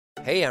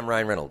Hey, I'm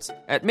Ryan Reynolds.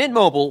 At Mint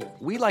Mobile,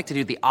 we like to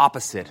do the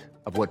opposite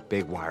of what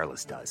Big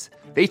Wireless does.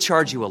 They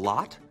charge you a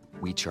lot,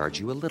 we charge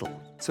you a little.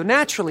 So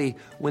naturally,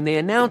 when they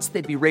announced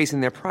they'd be raising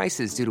their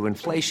prices due to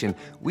inflation,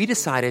 we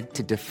decided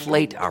to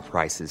deflate our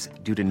prices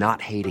due to not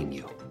hating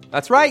you.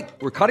 That's right.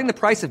 We're cutting the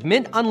price of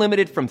Mint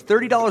Unlimited from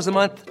 $30 a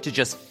month to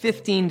just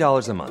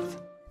 $15 a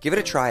month. Give it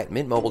a try at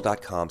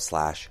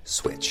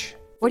mintmobile.com/switch.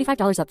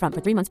 $45 up front for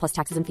 3 months plus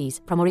taxes and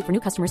fees. Promo rate for new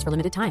customers for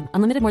limited time.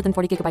 Unlimited more than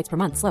 40 gigabytes per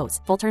month. Slows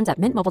full terms at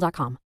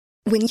mintmobile.com.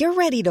 When you're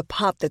ready to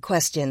pop the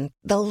question,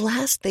 the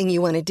last thing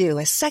you want to do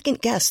is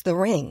second-guess the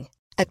ring.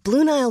 At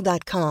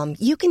BlueNile.com,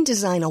 you can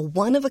design a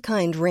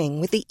one-of-a-kind ring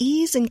with the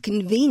ease and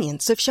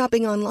convenience of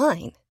shopping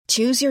online.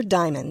 Choose your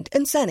diamond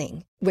and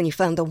setting. When you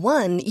find the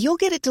one, you'll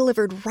get it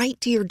delivered right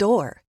to your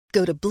door.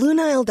 Go to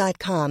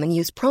BlueNile.com and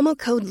use promo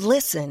code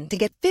LISTEN to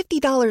get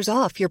 $50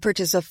 off your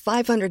purchase of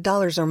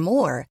 $500 or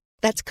more.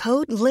 That's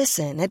code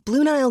LISTEN at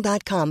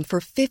BlueNile.com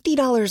for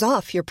 $50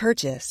 off your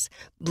purchase.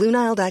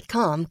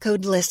 BlueNile.com,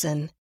 code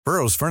LISTEN.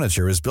 Burrow's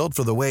furniture is built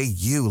for the way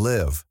you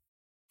live.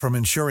 From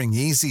ensuring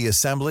easy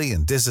assembly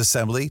and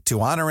disassembly to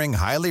honoring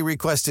highly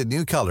requested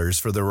new colors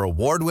for their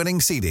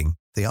award-winning seating,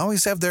 they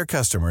always have their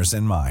customers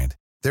in mind.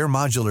 Their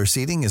modular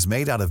seating is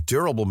made out of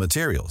durable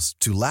materials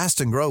to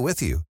last and grow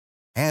with you.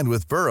 And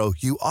with Burrow,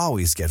 you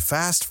always get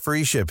fast,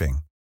 free shipping.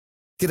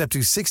 Get up to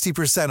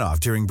 60%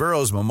 off during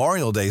Burrow's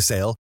Memorial Day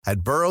sale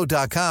at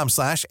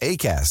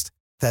burrow.com/ACAST.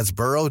 That's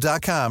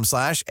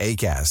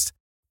burrow.com/ACAST.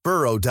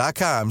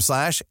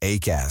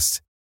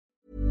 burrow.com/ACAST.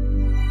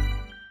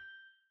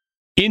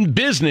 In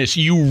business,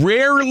 you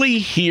rarely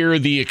hear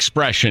the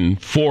expression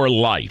 "for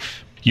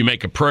life." You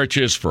make a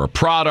purchase for a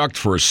product,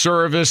 for a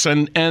service,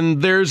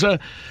 and there's a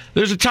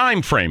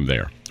time frame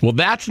there. Well,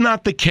 that's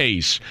not the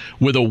case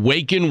with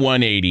Awaken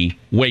 180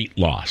 weight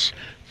loss.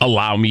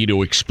 Allow me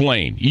to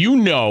explain. You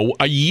know,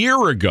 a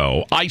year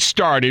ago, I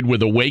started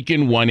with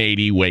Awaken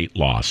 180 weight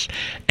loss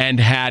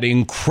and had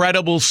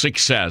incredible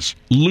success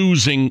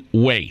losing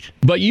weight.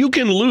 But you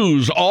can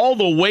lose all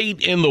the weight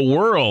in the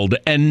world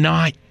and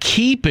not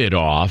keep it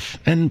off.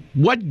 And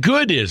what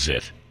good is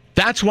it?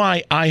 That's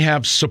why I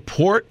have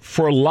support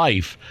for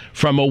life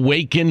from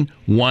Awaken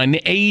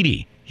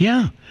 180.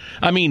 Yeah.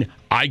 I mean,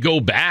 I go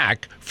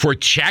back for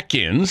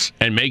check-ins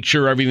and make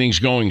sure everything's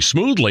going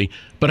smoothly.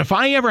 But if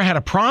I ever had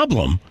a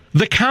problem,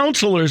 the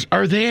counselors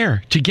are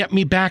there to get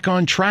me back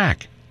on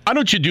track. Why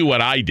don't you do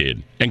what I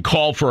did and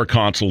call for a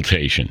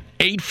consultation?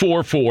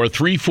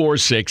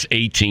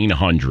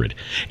 844-346-1800.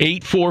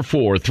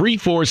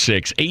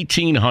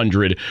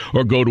 844-346-1800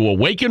 or go to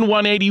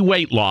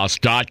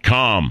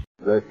awaken180weightloss.com.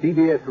 The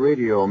CBS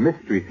Radio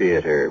Mystery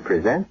Theater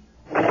presents...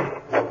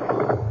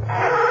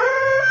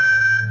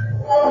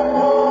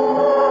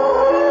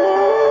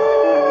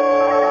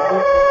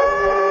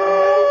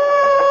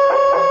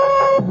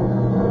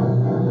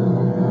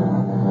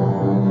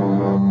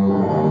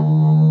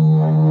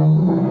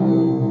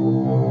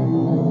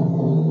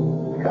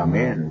 Come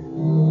in.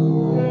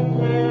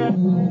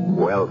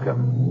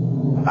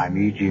 Welcome. I'm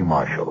E.G.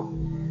 Marshall.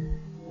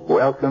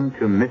 Welcome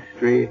to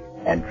Mystery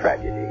and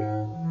Tragedy.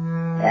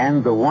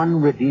 And the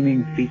one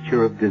redeeming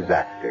feature of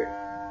disaster.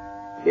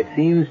 It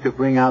seems to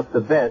bring out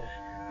the best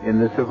in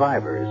the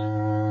survivors.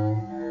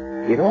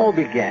 It all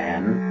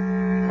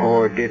began,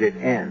 or did it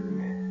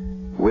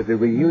end, with the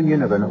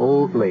reunion of an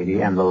old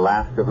lady and the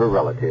last of her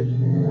relatives,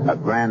 a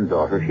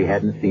granddaughter she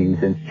hadn't seen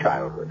since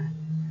childhood.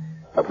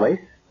 A place?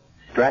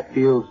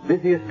 Stratfield's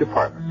busiest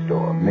department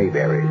store,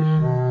 Mayberry's.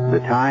 The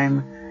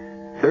time,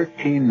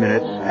 13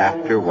 minutes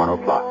after 1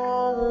 o'clock.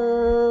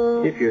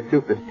 If you're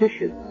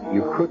superstitious,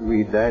 you could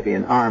read that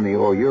in Army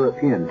or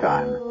European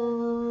time.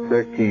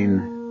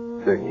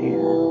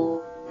 13:13.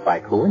 By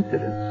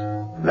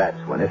coincidence, that's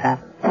when it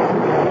happened.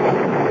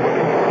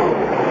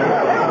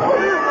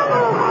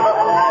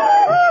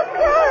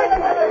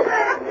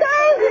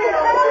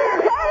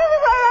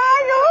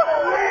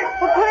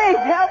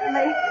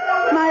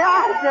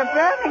 They're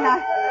burning.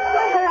 I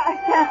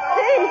can't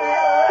see.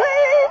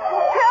 Please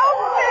help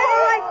me.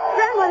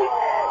 Grandmother,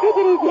 take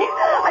it easy.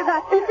 I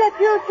got this. Is that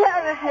you,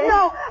 Charity?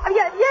 No.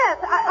 Yes.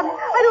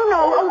 I don't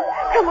know. Oh,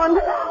 come on.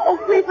 Oh,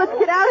 please, let's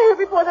get out of here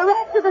before the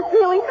rest of the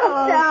ceiling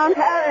comes down.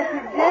 Charity,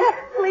 dear.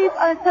 Please,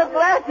 I'm so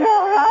glad you're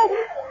all right.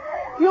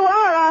 You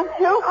are, aren't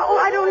you? Oh,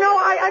 I don't know.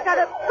 I got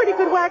a pretty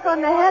good whack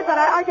on the head, but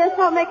I guess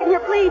I'll make it here.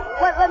 Please,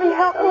 let me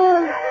help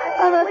you.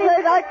 I'm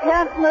afraid I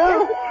can't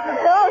move.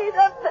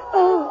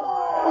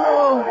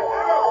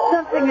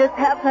 Something has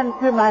happened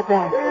to my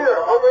back.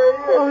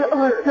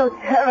 Oh, it's so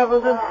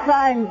terrible to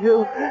find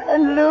you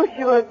and lose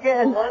you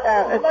again,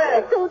 Sharon.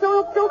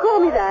 Don't call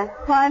me that.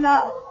 Why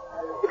not?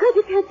 Because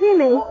you can't see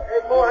me.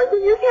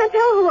 You can't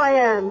tell who I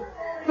am.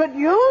 But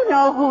you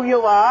know who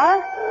you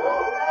are,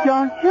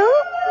 don't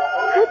you?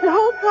 That's the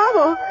whole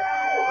trouble.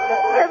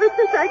 Ever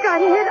since I got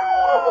hit,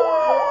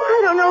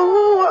 I don't know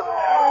who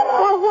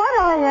or what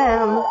I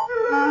am.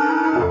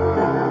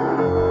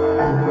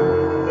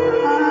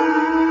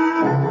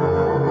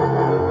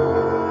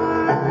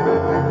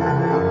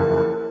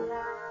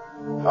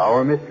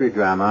 Our mystery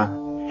drama,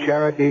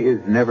 Charity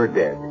is Never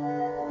Dead,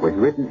 was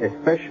written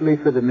especially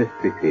for the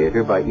Mystery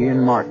Theater by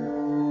Ian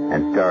Martin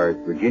and stars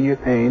Virginia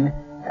Payne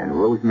and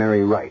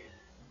Rosemary Rice.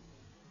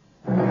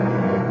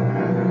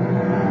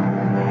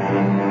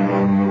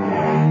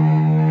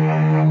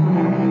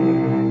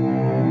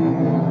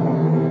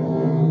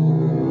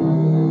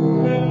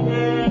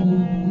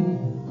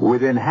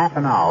 Within half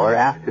an hour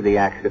after the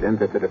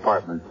accident at the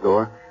department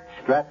store,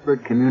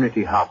 Stratford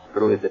Community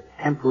Hospital is a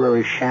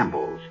temporary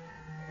shambles.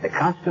 The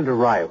constant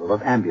arrival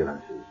of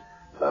ambulances,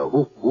 the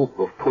whoop-whoop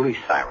of police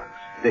sirens,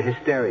 the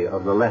hysteria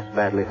of the less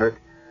badly hurt,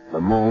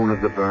 the moan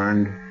of the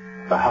burned,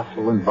 the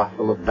hustle and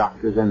bustle of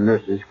doctors and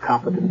nurses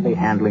competently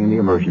handling the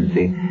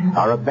emergency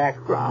are a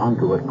background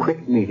to a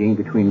quick meeting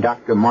between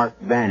Dr. Mark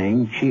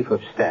Banning, Chief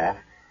of Staff,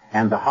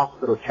 and the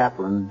hospital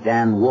chaplain,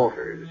 Dan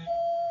Walters.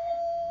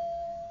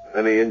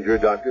 Any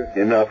injured, Doctor?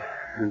 Enough.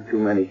 And too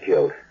many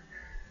killed.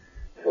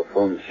 Till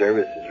phone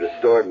service is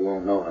restored, we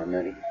won't know how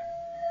many.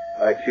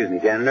 Excuse me,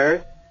 Dan.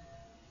 Nurse?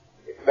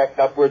 Expect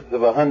upwards of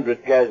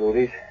 100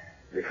 casualties.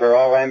 Refer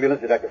all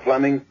ambulance to Dr.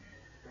 Fleming.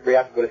 Free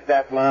out to go to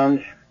staff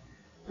lounge.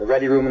 The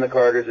ready room in the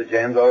corridors are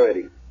jammed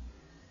already.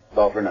 That's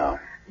all for now.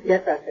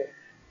 Yes, Doctor.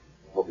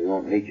 Hope we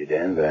won't need you,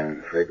 Dan, but I'm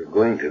afraid we're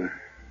going to.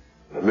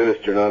 The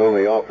minister not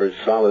only offers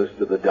solace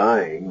to the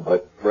dying,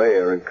 but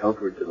prayer and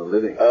comfort to the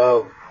living.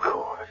 Of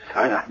course.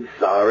 I'm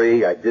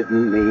sorry. I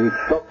didn't mean...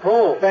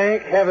 Paul!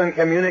 Thank heaven,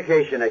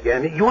 communication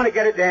again. You want to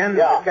get it, Dan?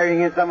 Yeah. We're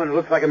carrying in someone who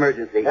looks like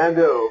emergency. Can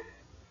do.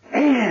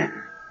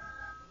 Dan!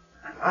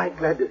 I'm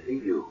glad to see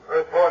you.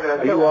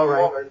 Are you all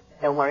right?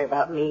 Don't worry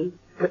about me.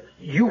 But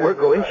you were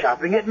going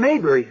shopping at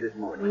Mayberry's this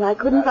morning. Well, I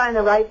couldn't find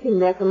the right thing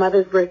there for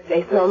Mother's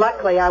birthday, so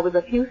luckily I was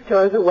a few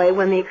stores away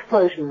when the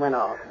explosion went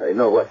off. I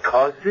know what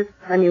caused it.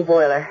 A new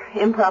boiler.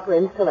 Improper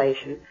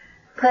installation.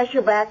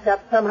 Pressure backed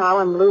up somehow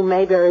and blew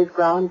Mayberry's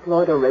ground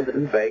floor to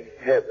ribbons. Thank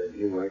heaven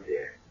you weren't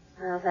there.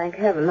 Well, thank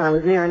heaven I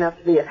was near enough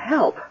to be of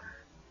help.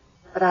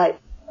 But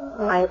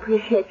I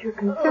appreciate your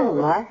concern,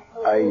 Mark.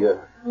 I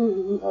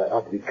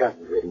ought to be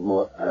concentrating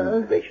more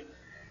on the patient.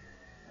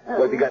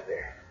 What have you got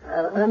there?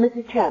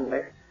 Mrs.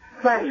 Chandler.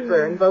 Flash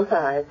burn, both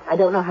eyes. I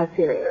don't know how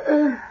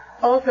serious.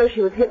 Also,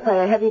 she was hit by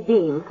a heavy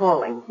beam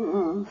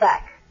falling.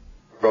 Back.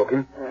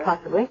 Broken?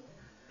 Possibly.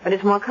 But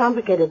it's more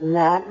complicated than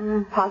that.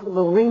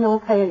 Possible renal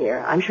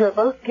failure. I'm sure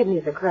both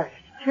kidneys are crushed.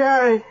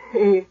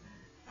 Charity,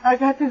 I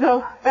got to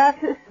go back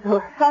to the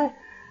store.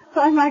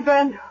 Find my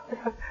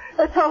granddaughter.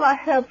 That's all I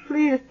have.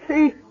 Please.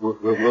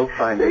 We'll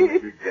find her,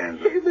 Mrs.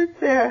 Chandler. She was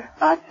there.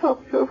 I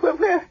talked to her.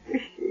 Where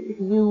is she?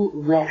 You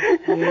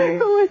rest here.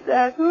 Who is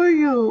that? Who are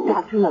you?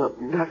 Dr.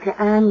 Logan. Dr.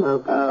 Ann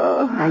Logan.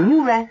 Oh. Now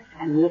you rest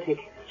and we'll take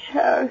care.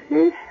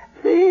 Charity,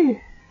 please.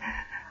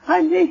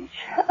 I need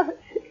charity.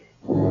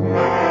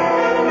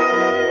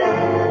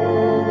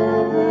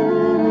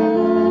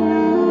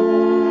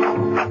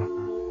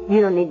 You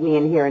don't need me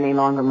in here any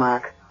longer,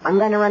 Mark. I'm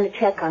going to run a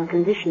check on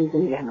conditions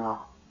in general.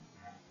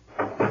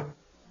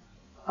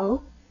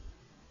 Oh?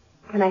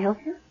 Can I help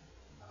you?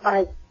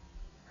 I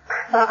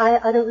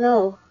don't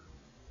know.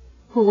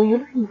 Who were you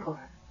looking for?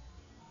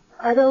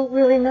 I don't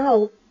really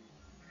know.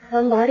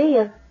 Somebody?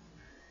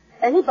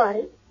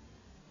 Anybody?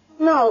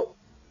 No.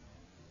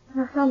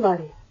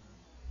 Somebody.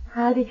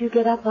 How did you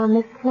get up on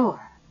this floor?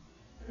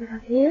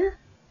 Out here?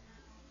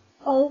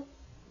 Oh,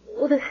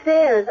 the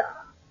stairs.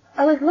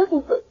 I was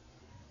looking for...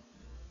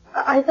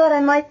 I thought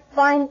I might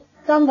find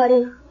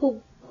somebody who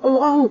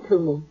belonged to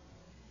me.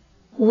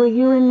 Were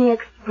you in the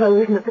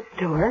explosion at the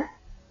store?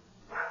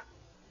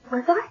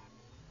 Was I?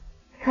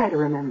 Try to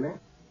remember.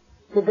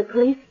 Did the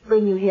police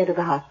bring you here to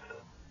the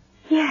hospital?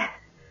 Yes.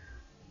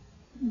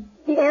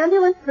 The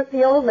ambulance took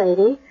the old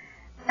lady,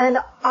 and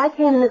I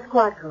came in the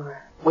squad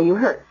car. Were you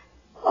hurt?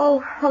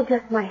 Oh,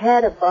 just my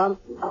head, a bump.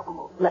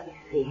 Oh, let me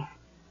see.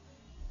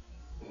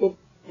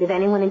 Did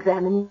anyone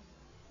examine you?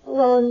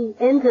 Well, an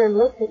intern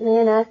looked at me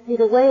and asked me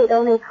to wait,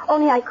 only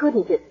I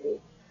couldn't, you see.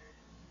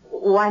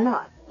 Why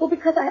not? Well,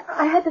 because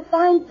I had to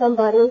find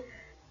somebody.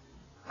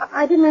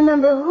 I didn't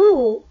remember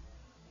who.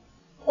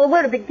 Or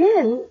where to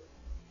begin.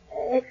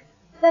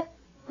 Except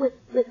with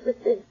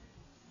this.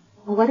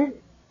 What is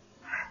it?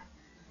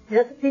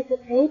 Just a piece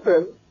of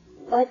paper,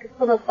 like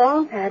from a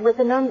phone pad with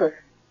a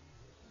number.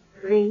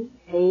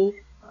 380.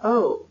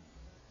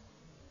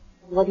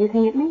 What do you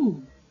think it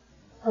means?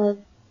 A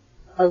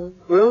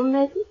room,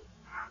 maybe?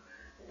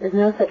 There's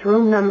no such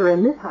room number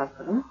in this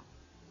hospital.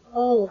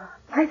 Oh,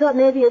 I thought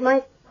maybe it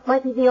might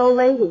be the old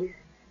lady's.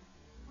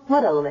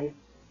 What old lady?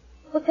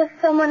 Well, just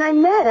someone I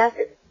met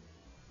after...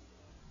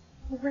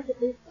 What is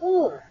this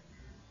for?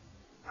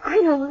 I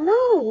don't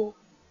know.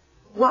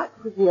 What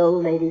was the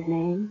old lady's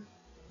name?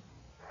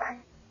 I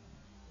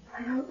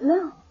don't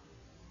know.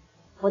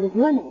 What is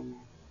your name?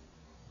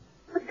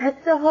 But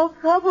that's the whole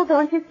trouble,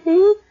 don't you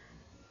see?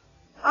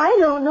 I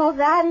don't know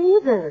that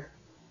either.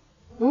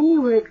 When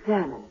you were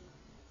examined,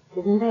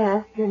 didn't they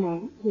ask your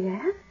name?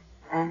 Yes.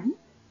 And?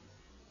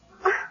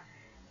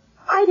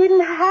 I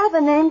didn't have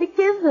a name to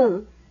give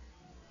them.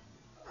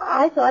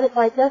 I thought if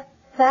I just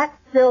sat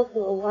still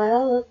for a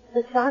while,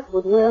 the shock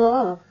would wear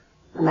off.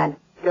 Amanda,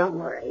 don't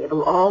worry.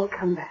 It'll all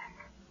come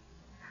back.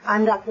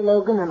 I'm Dr.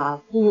 Logan, and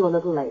I'll see you a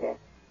little later.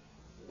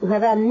 You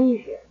have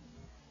amnesia.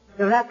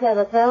 You'll have to have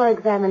a thorough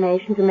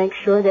examination to make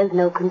sure there's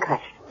no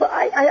concussion. Well,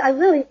 I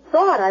really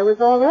thought I was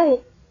all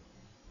right.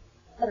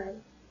 But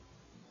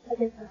I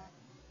guess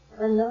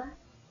I'm not.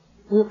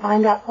 We'll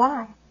find out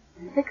why.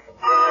 And fix it.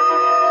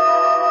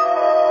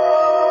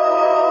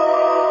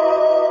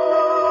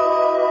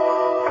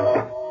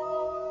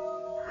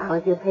 How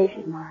is your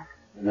patient, Mark?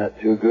 Not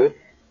too good.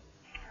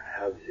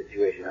 How's the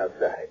situation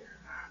outside?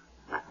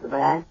 Not so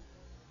bad.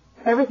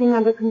 Everything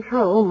under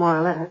control, more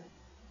or less.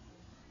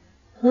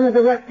 One of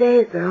the rough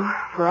days, though,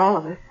 for all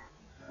of us.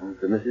 And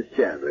for Mrs.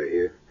 Chandler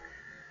here.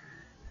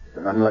 It's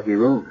an unlucky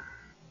room.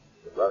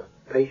 She's lost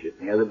a patient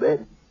in the other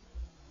bed.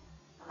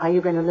 Are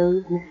you going to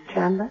lose Mrs.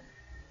 Chandler?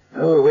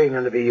 Oh, we're waiting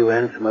on the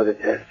BUN, some other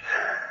tests.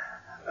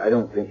 I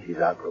don't think she's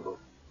operable.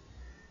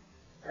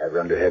 Have her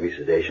under heavy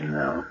sedation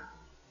now.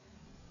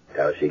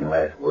 How she can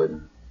last more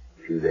than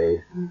a few days.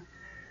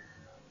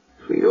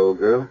 Sweet old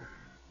girl.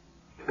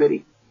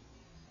 Pity.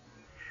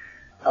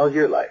 How's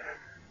your life?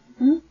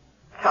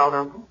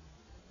 Tolerable.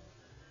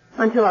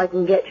 Until I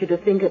can get you to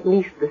think at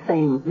least the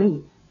same of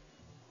me.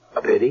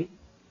 A pity?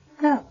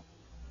 No.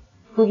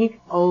 Sweet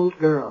old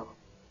girl.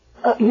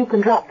 You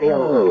can drop the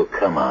old. Oh,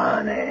 come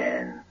on,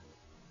 Anne.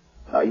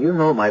 Now, you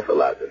know my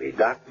philosophy.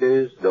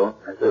 Doctors don't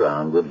mess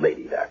around with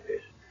lady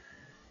doctors.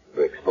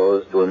 We're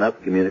exposed to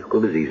enough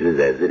communicable diseases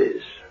as it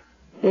is.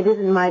 It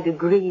isn't my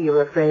degree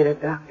you're afraid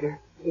of, Doctor.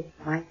 It's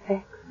my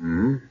sex.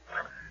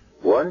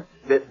 Once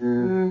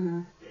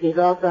bitten. She's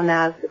also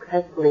now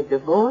successfully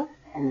divorced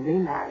and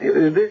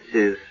remarried. This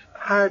is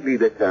hardly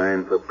the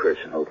time for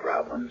personal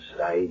problems.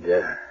 I'd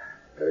better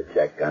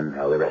check on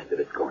how the rest of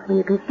it's going. Well,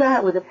 you can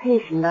start with a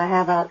patient I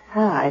have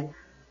outside.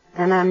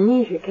 An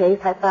amnesia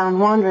case I found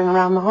wandering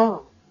around the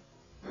hall.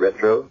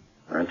 Retro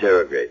or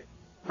interrograde?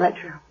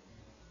 Retro.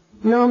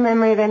 No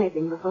memory of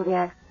anything before the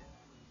accident.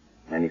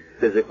 Any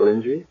physical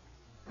injuries?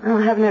 Well,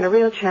 I haven't had a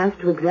real chance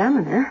to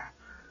examine her.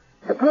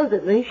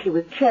 Supposedly, she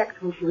was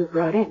checked when she was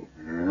brought in.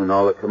 And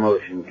all the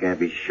commotion, can't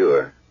be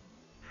sure.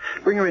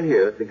 Bring her in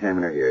here. Let's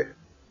examine her here.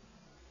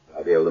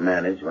 I'll be able to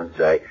manage once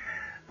I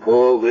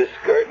pull this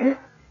curtain.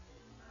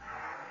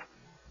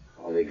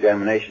 All the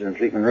examination and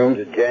treatment rooms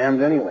are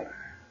jammed anyway.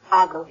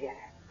 I'll go get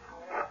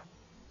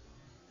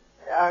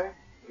her.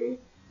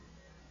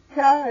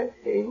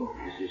 Charity.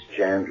 Mrs.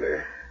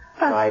 Chandler,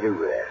 try to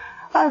rest.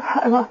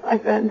 I want my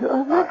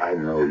granddaughter. I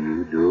know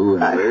you do,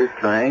 and we're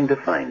trying to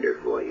find her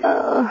for you.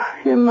 Oh,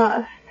 you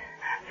must.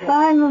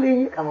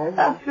 Finally,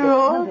 after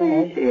all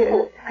these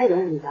years.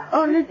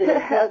 Only to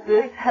have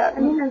this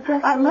happen.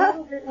 I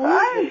must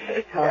find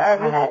her,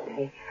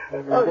 Charity.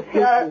 There's a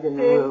patient in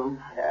the room.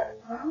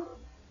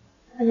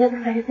 On the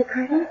other side of the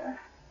curtain?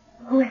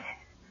 Who is it?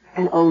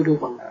 An older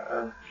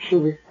woman. She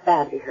was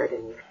badly hurt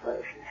in the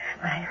explosion.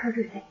 But I heard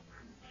her say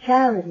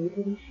Charity,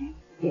 didn't she?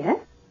 Yes?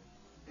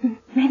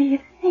 Maybe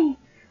it's me.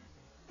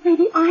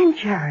 Maybe I'm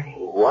Charity.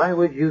 Why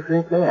would you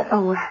think that?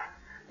 Oh,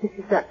 this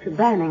is Dr.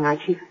 Banning, our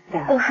chief of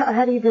staff. Oh,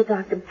 how do you do,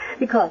 Doctor?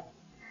 Because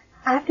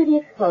after the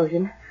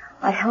explosion,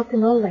 I helped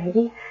an old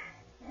lady,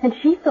 and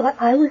she thought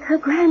I was her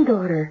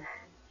granddaughter.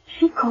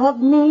 She called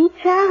me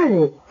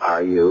Charity.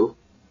 Are you?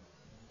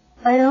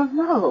 I don't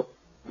know.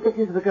 This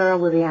is the girl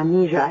with the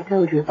amnesia I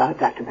told you about,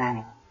 Dr.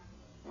 Banning.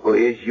 Well,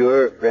 is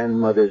your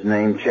grandmother's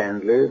name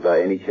Chandler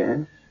by any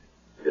chance?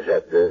 Does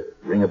that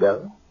ring a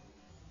bell?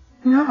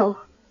 No.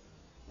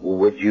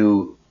 Would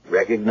you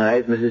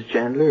recognize Mrs.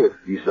 Chandler if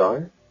you saw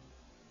her?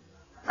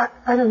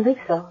 I don't think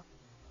so.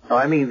 Oh,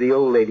 I mean the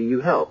old lady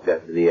you helped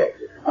after the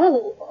accident.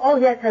 Oh,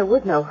 yes, I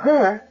would know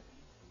her.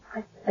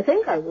 I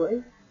think I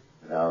would.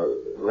 Now,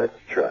 let's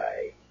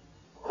try.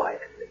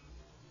 Quietly.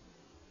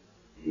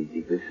 She's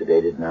deeply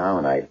sedated now,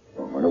 and I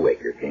don't want to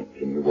wake her. Can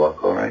you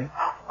walk all right?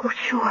 Oh,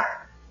 sure.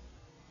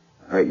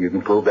 All right, you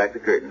can pull back the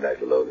curtain,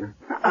 Dr. Logan.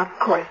 Of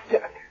course,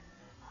 Doctor.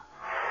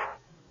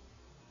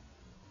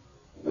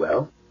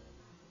 Well?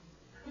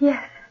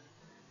 Yes.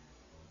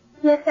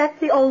 Yes, that's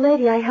the old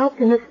lady I helped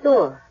in the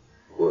store.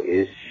 Well,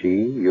 is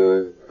she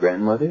your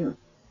grandmother?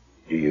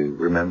 Do you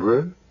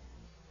remember her?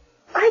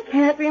 I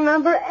can't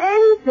remember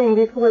anything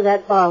before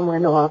that bomb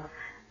went off.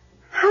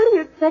 How do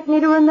you expect me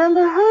to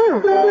remember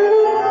her?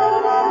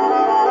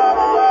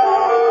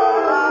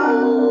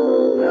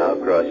 Now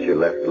cross your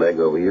left leg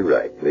over your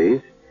right,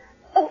 please.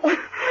 Oh.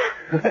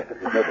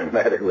 There's nothing the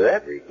matter with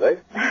that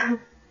reflex.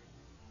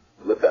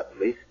 Look up,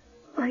 please.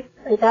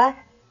 Like that?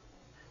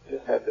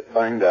 Just have to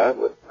find out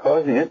what's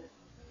causing it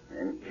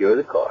and cure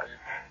the cause.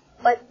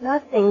 But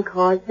nothing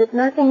caused it.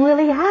 Nothing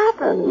really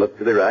happened. Look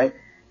to the right.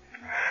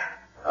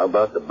 How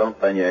about the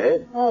bump on your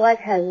head? Oh, I've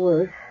had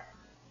worse.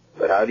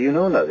 But how do you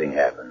know nothing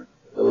happened?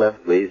 To the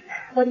left, please.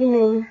 What do you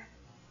mean?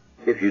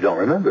 If you don't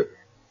remember.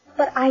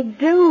 But I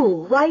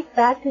do. Right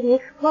back to the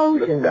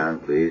explosion. Look down,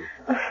 please.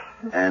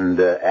 And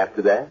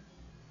after that?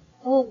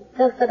 Oh,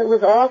 just that it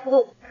was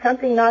awful.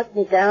 Something knocked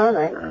me down.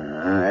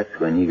 That's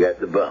when you got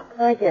the bump.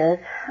 I guess.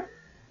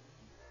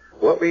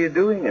 What were you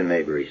doing in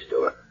Maybury's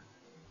store?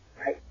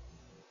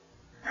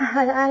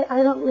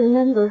 I don't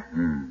remember.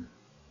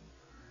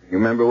 You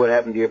remember what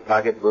happened to your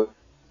pocketbook?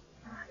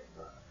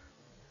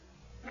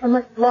 I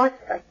must have lost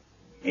it.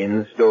 In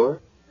the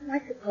store?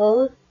 I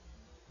suppose.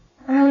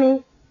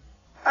 Only,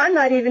 I'm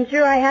not even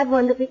sure I had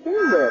one to begin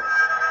with.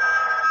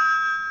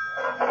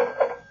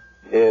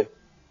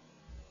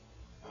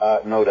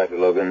 No, Dr.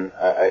 Logan.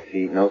 I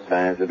see no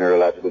signs of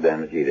neurological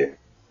damage either.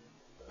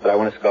 But I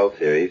want a skull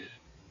series,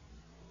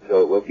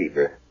 so we'll keep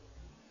her.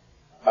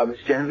 Miss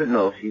Chandler,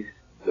 no, she's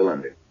still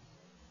under.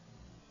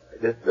 I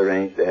just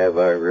arranged to have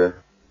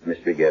our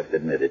mystery guest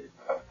admitted.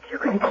 You're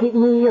going to keep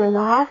me here in the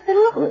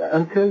hospital? Well,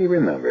 until you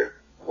remember,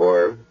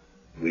 or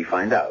we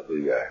find out who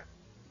you are.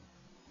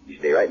 You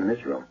stay right in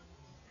this room.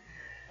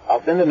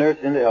 I'll send a nurse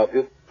in to help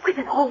you. With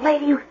an old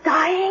lady who's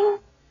dying?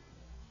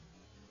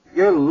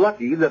 You're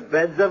lucky the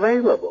bed's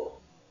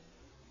available.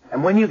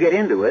 And when you get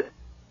into it,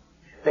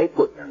 stay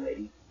put, young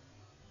lady.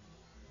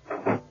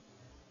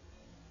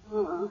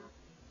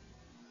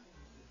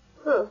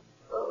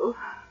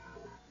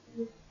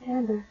 Miss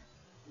Chandler.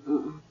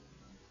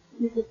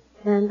 Mrs.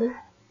 Chandler?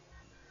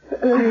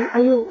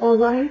 Are you all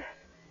right?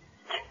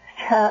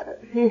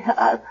 Charity.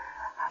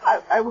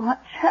 I want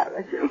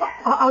Charity.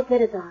 I'll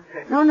get a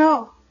doctor.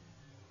 No.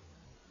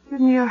 Give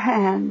me your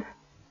hand.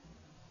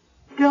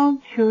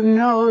 Don't you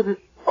know that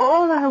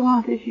all I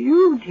want is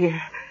you, dear?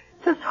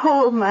 Just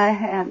hold my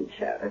hand,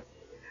 Charity.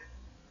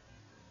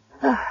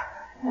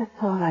 That's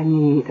all I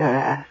need or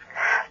ask.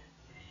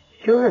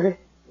 Sure,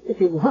 if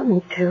you want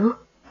me to.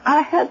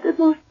 I had the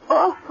most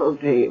awful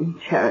dream,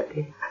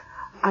 Charity.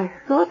 I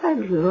thought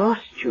I'd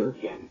lost you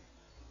again.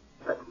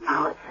 But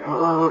now it's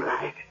all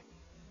right.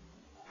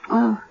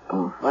 Oh,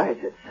 why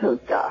is it so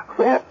dark?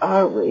 Where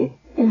are we?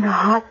 In the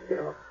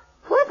hospital.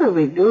 What are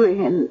we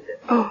doing in...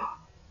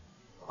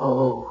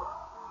 Oh,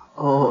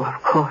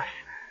 of course.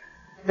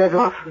 That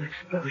awful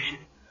explosion.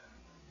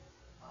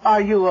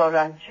 Are you all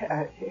right,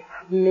 Charity?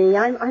 Me,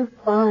 I'm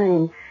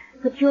fine.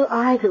 But your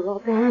eyes are all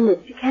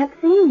bandaged. You can't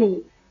see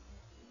me.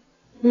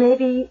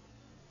 Maybe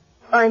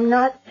I'm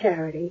not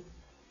Charity,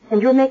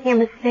 and you're making a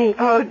mistake.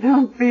 Oh,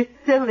 don't be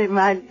silly,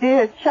 my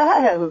dear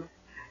child.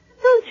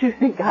 Don't you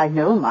think I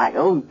know my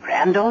own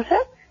granddaughter?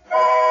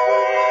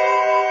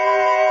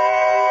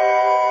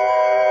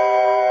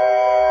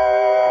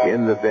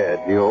 In the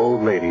bed, the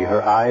old lady,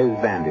 her eyes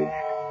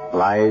bandaged,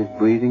 lies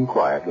breathing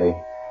quietly,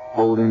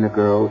 holding the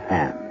girl's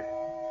hand.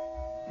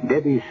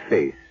 Debbie's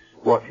face,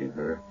 watching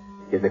her,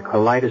 is a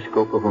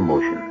kaleidoscope of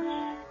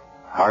emotions,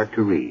 hard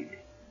to read.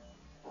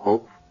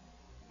 Hope,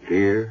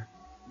 fear,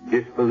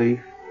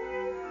 disbelief,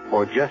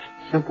 or just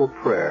simple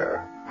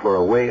prayer for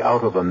a way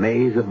out of a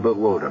maze of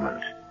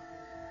bewilderment.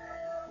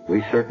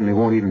 We certainly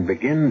won't even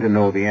begin to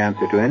know the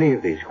answer to any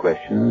of these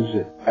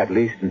questions, at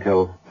least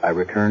until I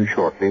return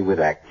shortly with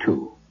Act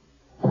 2.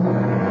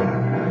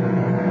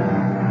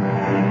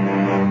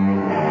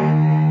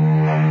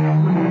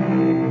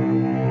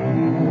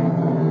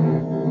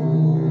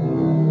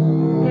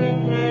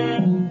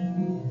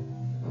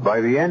 By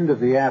the end of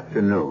the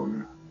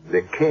afternoon,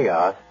 the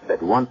chaos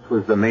that once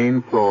was the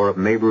main floor of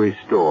Maybury's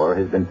store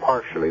has been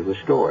partially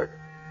restored.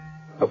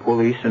 The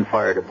police and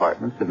fire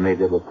departments have made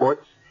their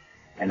reports,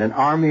 and an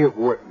army of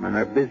workmen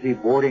are busy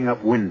boarding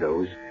up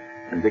windows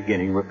and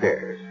beginning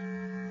repairs.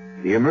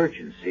 The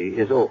emergency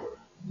is over,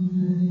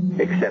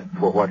 except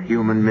for what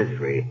human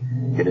misery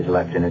it has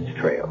left in its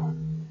trail.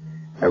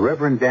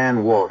 Reverend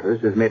Dan Walters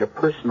has made a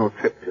personal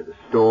trip to the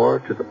store,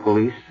 to the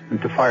police,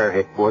 and to fire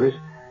headquarters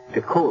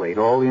to collate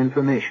all the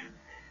information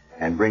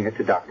and bring it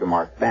to Dr.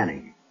 Mark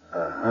Banning.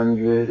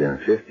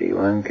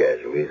 151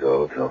 casualties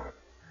also.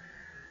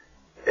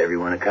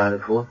 Everyone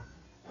accounted for?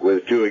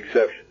 With 2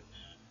 exceptions.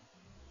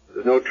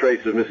 There's no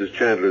trace of Mrs.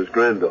 Chandler's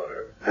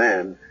granddaughter,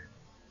 and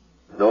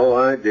no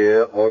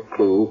idea or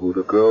clue who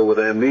the girl with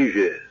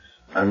amnesia is.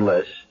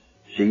 Unless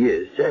she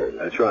is Charity.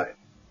 That's right.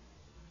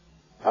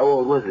 How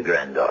old was the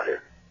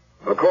granddaughter?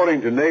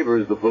 According to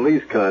neighbors the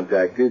police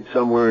contacted,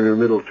 somewhere in her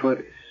middle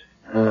 20s.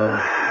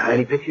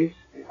 Any pictures?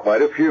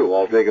 Quite a few,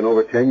 all taken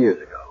over 10 years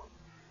ago.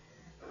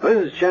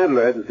 Mrs.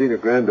 Chandler hadn't seen her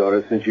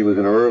granddaughter since she was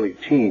in her early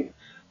teens.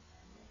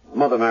 Her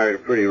mother married a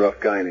pretty rough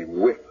guy named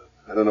Whitman.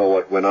 I don't know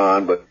what went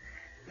on, but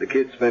the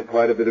kid spent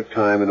quite a bit of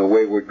time in a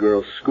wayward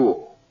girls'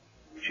 school.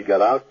 When she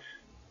got out,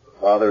 the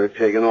father had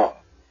taken off.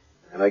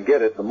 And I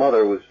get it, the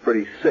mother was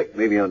pretty sick,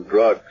 maybe on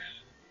drugs.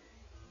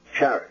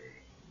 Charity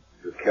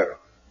took care of her.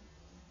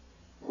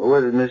 Well,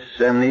 what did Miss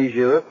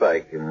Amnesia look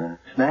like in the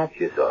snaps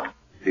you saw?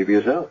 See for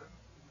yourself.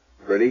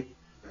 Pretty,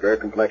 fair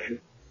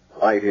complexion,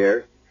 light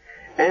hair.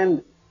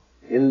 And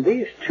in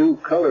these 2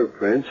 color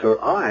prints,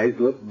 her eyes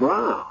look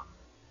brown.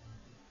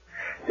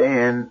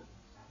 Dan,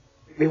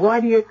 why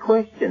do you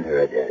question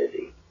her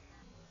identity?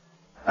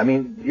 I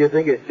mean, do you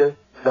think it's just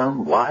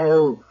some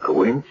wild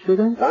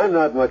coincidence? I'm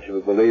not much of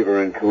a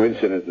believer in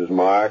coincidences,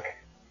 Mark.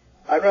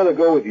 I'd rather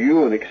go with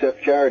you and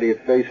accept Charity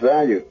at face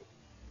value.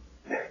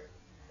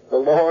 The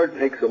Lord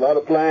makes a lot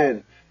of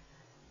plans.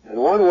 And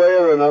one way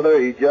or another,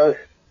 he just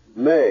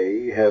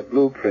may have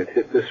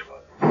blueprinted this one.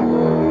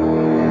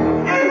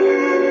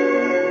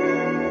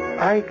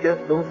 I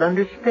just don't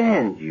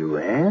understand you,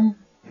 Anne.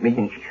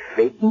 Meaning she's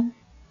faking?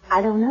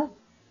 I don't know.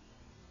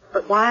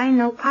 But why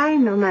no pie,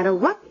 no matter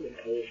what the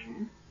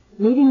occasion?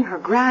 Meeting her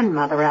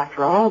grandmother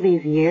after all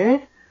these years,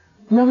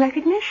 no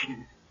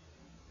recognition.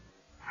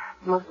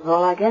 Most of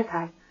all, I guess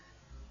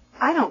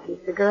I don't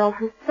think the girl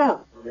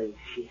herself believes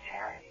she's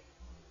Charity.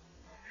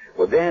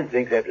 Well, Dan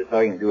thinks after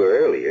talking to her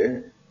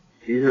earlier,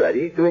 she's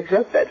ready to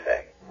accept that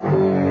fact.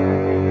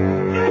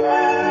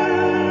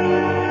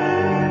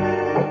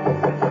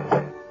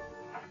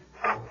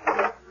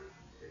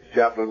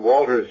 Chaplain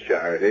Walters,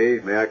 Charity.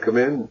 May I come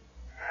in?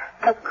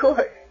 Of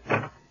course.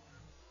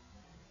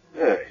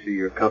 Yeah, I see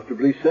you're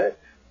comfortably set.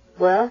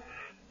 Well,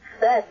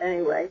 set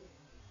anyway.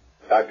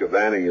 Dr.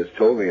 Banning has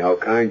told me how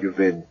kind you've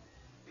been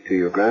to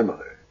your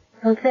grandmother.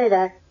 Don't say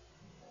that.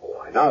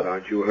 Why not?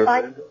 Aren't you her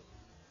granddaughter?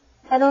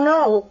 I don't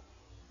know.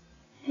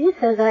 She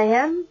says I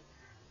am.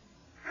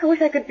 I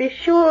wish I could be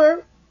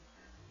sure.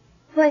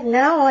 Right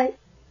now,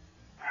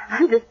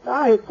 I'm just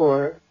sorry for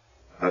her.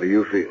 How do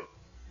you feel?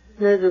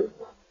 Miserable.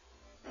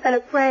 And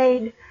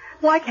afraid.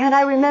 Why can't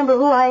I remember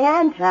who I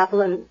am,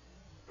 Chaplain?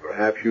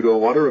 Perhaps you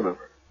don't want to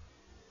remember.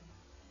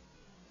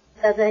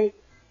 Have they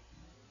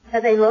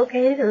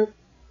located her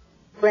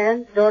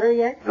granddaughter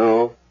yet?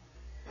 No.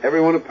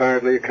 Everyone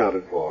apparently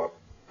accounted for.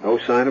 No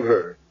sign of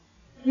her.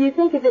 Do you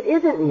think if it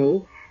isn't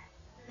me,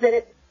 that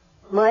it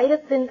might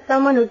have been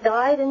someone who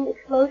died in the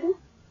explosion?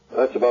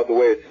 That's about the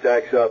way it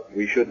stacks up.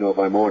 We should know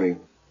by morning.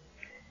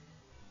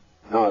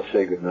 Now I'll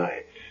say good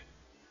night.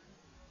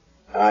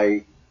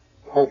 I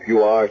hope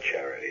you are,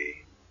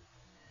 Charity.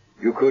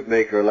 You could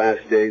make her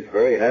last days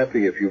very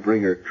happy if you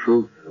bring her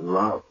truth and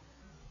love.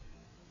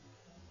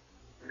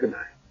 Good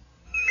night.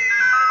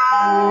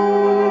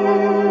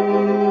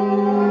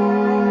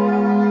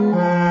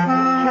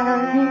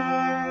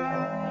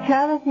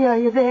 Charity, are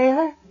you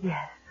there?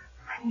 Yes,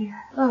 I'm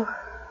here. Oh,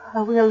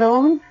 are we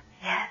alone?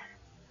 Yes.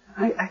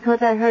 I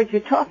thought I heard you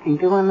talking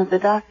to one of the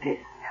doctors.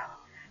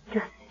 No,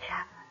 just the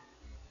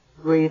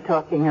chaplain. Were you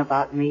talking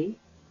about me?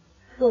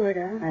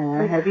 Sorta.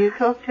 Have you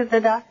talked to the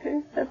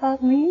doctors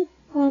about me?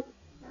 Well,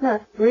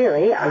 not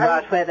really.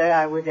 About whether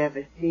I would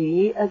ever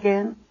see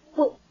again?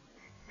 Well,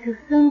 too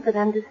soon for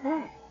them to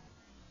say.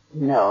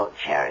 No,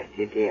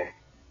 Charity, dear.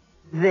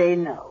 They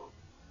know.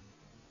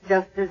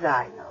 Just as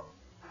I know.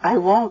 I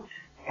won't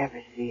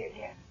ever see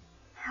again.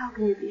 How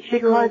can you be sure?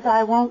 Because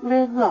I won't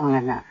live long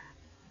enough.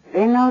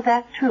 They know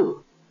that,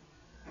 too.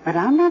 But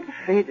I'm not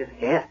afraid of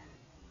death.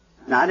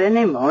 Not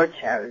anymore,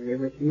 Charity,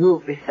 with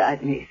you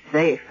beside me,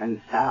 safe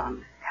and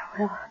sound.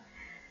 Well,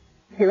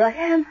 here I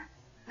am.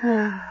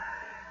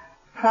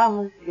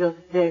 Promise you'll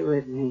stay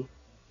with me.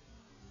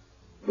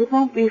 It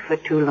won't be for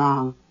too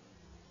long.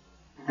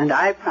 And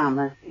I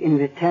promise, in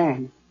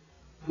return,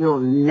 you'll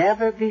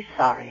never be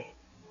sorry.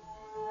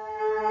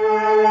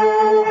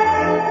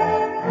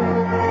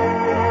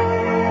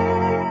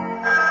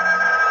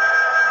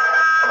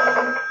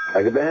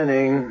 Dr.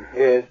 Banning.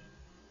 Yes.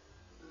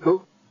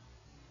 Who?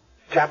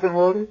 Chaplain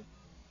Walters?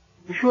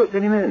 Sure,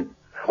 send him in.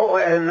 Oh,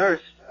 and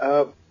nurse,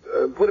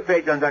 put a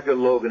page on Dr.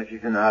 Logan if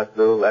she's in the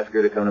hospital. Ask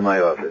her to come to my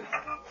office.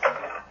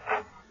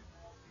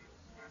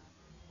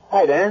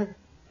 Hi, Dan.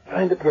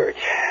 Find the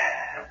perch.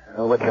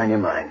 Oh, what's on your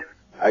mind?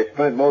 I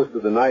spent most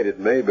of the night at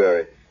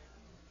Mayberry.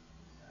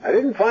 I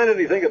didn't find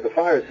anything at the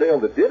fire sale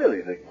that did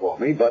anything for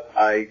me, but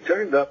I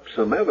turned up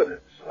some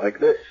evidence like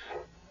this.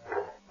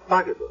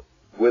 Pocketbook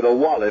with a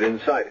wallet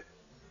inside it.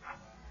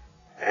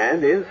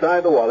 And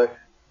inside the wallet,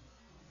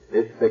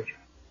 this picture.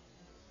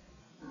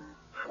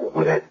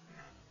 Well,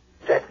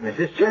 that's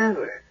Mrs.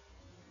 Chandler.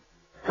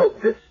 So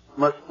this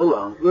must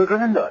belong to her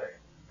granddaughter.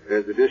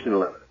 There's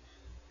additional evidence.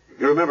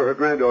 You remember her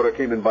granddaughter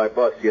came in by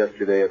bus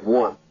yesterday at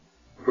 1.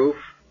 Proof,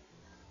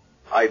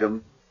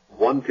 item,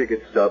 1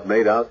 ticket stub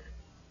made out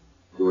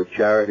to a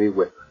charity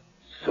whip.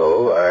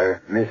 So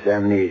our Miss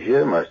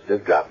Amnesia must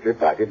have dropped her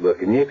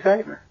pocketbook in the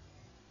excitement.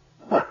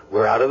 Well,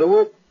 we're out of the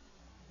woods.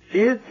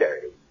 She is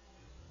charity.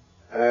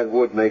 That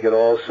would make it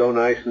all so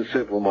nice and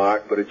simple,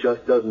 Mark, but it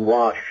just doesn't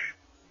wash.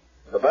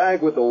 The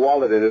bag with the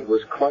wallet in it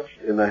was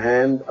clutched in the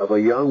hand of a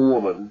young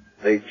woman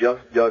they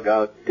just dug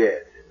out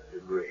dead in the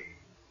debris.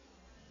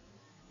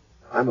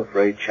 I'm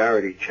afraid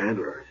Charity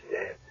Chandler is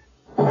dead.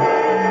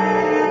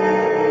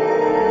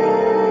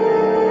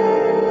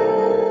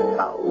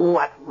 Oh,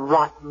 what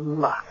rotten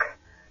luck.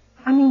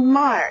 I mean,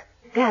 Mark,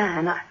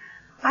 Dan,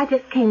 I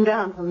just came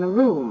down from the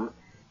room.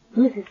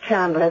 Mrs.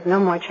 Chandler has no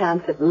more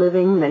chance of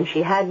living than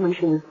she had when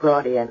she was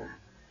brought in.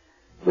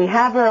 We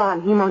have her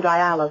on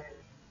hemodialysis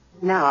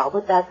now,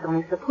 but that's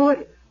only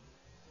supportive.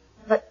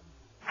 But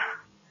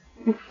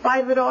in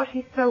spite of it all,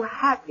 she's so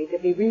happy to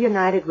be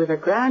reunited with her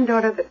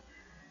granddaughter that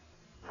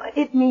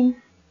it means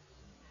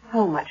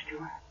so much to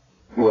her.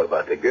 What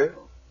about the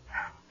girl?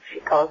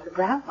 She calls her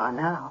Grandma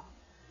now.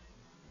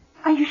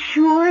 Are you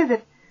sure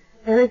that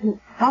there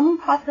isn't some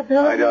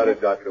possibility? I doubt it,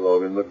 Dr.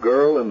 Logan. The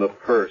girl and the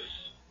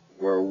purse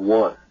were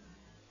one.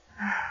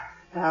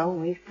 So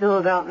we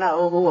still don't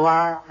know who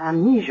our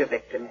amnesia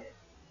victim is.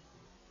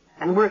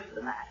 And worse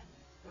than that,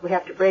 we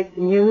have to break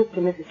the news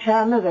to Mrs.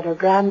 Chandler that her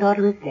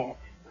granddaughter is dead.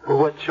 Well,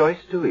 what choice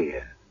do we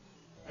have?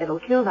 It'll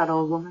kill that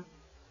old woman.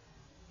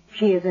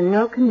 She is in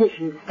no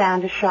condition to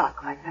stand a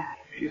shock like that.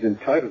 She's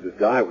entitled to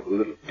die with a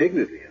little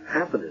dignity and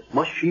happiness.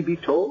 Must she be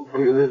told?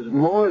 There's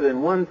more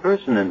than one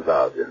person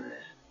involved in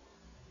this.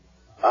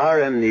 Our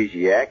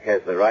amnesiac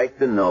has the right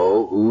to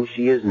know who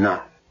she is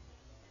not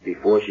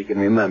before she can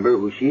remember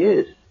who she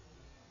is.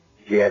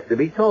 She has to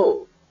be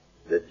told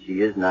that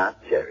she is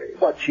not Charity.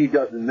 But she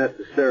doesn't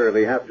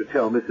necessarily have to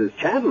tell Mrs.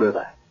 Chandler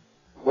that.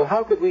 Well,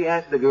 how could we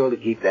ask the girl to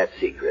keep that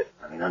secret?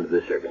 I mean, under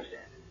the circumstances.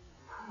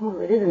 Well,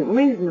 it isn't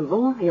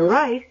reasonable. You're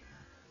right.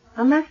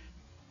 Unless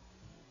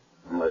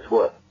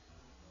what?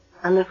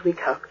 Unless we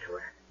talk to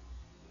her.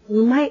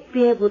 We might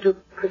be able to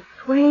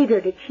persuade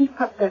her to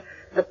keep up the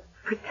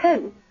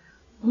pretense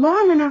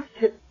long enough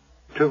to...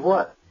 To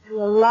what?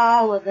 To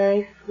allow a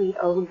very sweet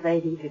old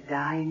lady to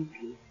die in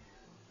peace.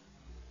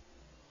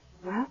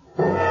 Well?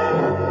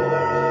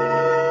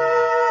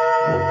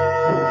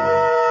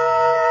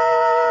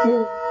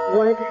 You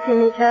wanted to see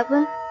me,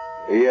 Chaplain?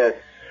 Yes.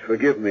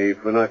 Forgive me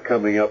for not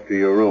coming up to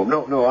your room.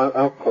 No,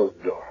 I'll close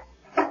the door.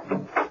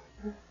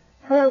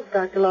 Hello,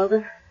 Dr.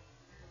 Logan.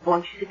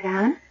 Won't you sit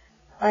down?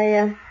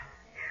 I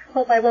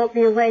hope I won't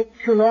be away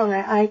too long.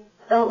 I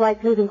don't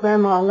like leaving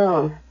Grandma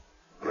alone.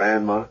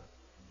 Grandma?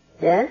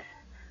 Yes?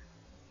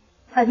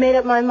 I've made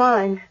up my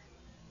mind.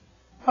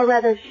 Or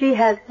rather, she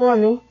has for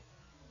me.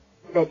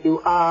 That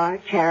you are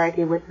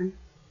Charity Whitman.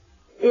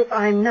 If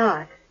I'm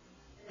not,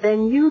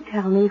 then you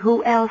tell me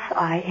who else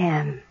I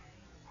am.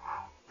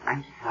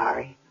 I'm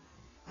sorry.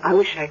 I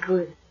wish I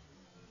could.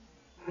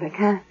 But I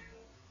can't.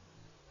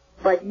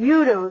 But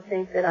you don't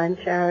think that I'm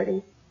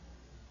Charity.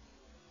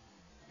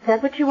 Is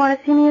that what you want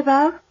to see me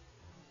about?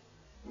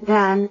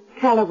 Dan,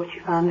 tell her what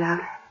you found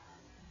out.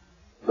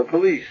 The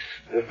police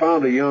have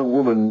found a young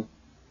woman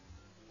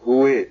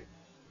who is.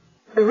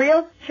 The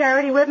real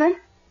Charity Whitman?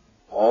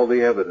 All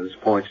the evidence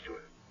points to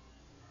it.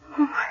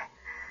 Oh,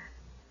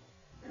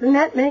 then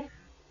that makes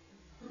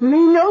me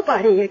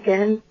nobody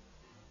again.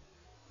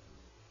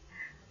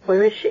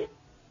 Where is she?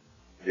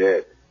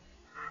 Dead.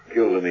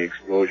 Killed in the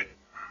explosion.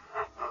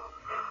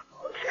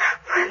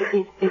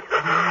 It's all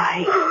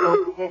right.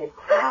 Go ahead,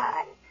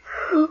 cry.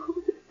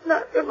 Oh, it's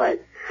not for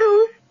myself.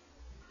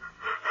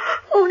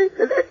 Only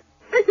for that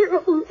dear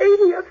old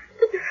lady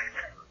upstairs.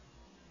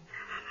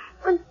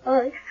 I'm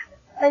sorry.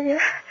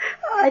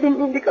 I didn't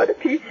mean to go to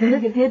pieces.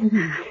 You didn't.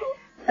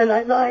 And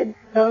I lied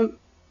some.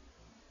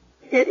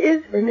 It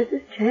is for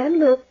Mrs.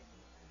 Chandler,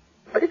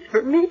 but it's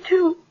for me,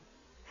 too.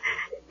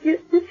 You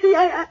see,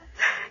 I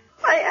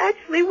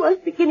actually was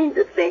beginning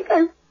to think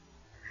I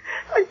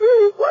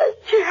really was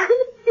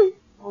Charity.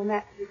 Oh,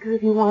 that's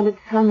because you wanted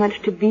so much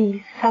to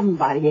be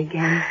somebody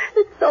again.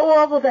 It's so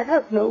awful to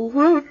have no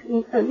roots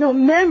and no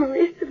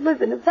memories, to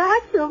live in a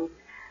vacuum.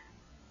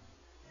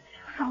 I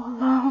feel so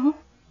alone.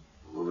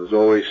 Well, there's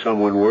always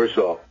someone worse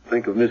off.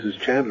 Think of Mrs.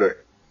 Chandler.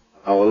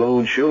 How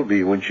alone she'll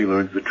be when she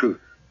learns the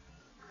truth.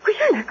 Well,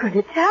 you're not going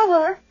to tell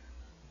her.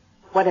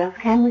 What else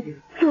can we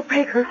do? You'll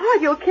break her heart.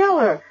 You'll kill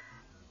her.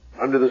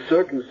 Under the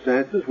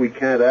circumstances, we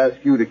can't ask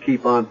you to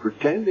keep on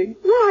pretending.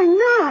 Why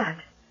not?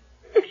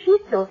 If she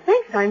still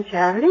thinks I'm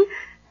Charity,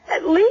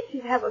 at least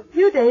she'd have a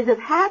few days of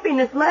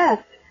happiness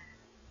left.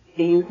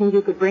 Do you think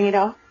you could bring it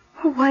off?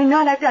 Why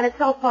not? I've done it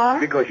so far.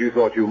 Because you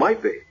thought you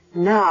might be.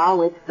 Now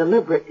it's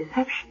deliberate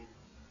deception.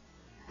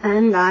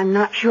 And I'm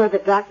not sure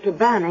that Dr.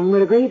 Banning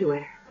would agree to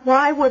it.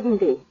 Why wouldn't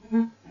he?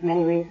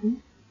 Many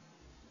reasons.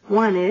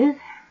 One is,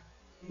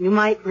 you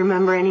might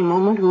remember any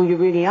moment who you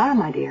really are,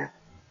 my dear.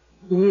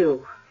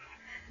 You.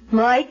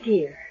 My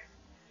dear.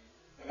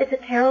 It's a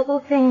terrible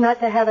thing not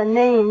to have a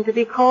name to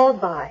be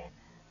called by.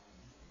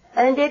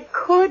 And it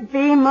could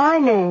be my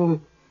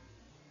name.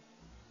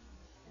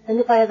 And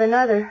if I have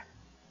another,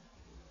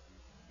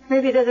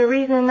 maybe there's a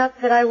reason enough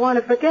that I want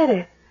to forget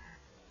it.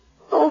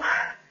 Oh,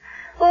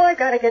 I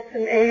gotta get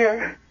some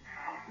air.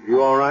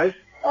 You all right?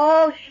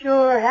 Oh,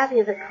 sure, happy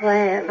as a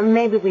clam.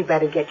 Maybe we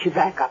better get you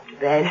back up to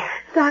bed.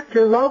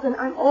 Dr. Logan,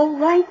 I'm all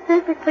right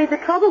physically. The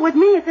trouble with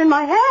me is in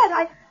my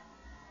head.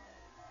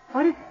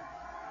 What is it?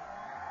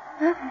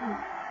 Nothing.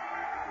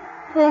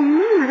 For a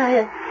moment, I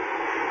had...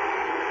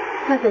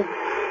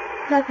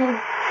 Nothing.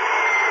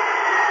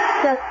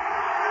 Just...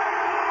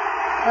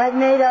 I've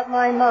made up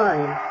my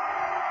mind.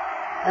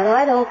 And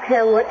I don't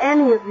care what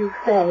any of you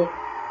say.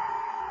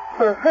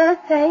 For her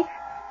sake,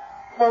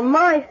 for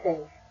my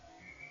sake.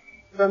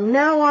 From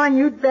now on,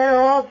 you'd better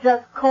all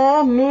just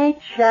call me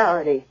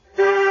Charity.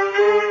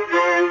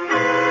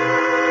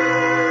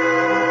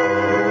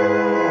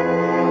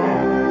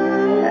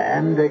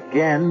 And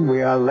again,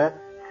 we are left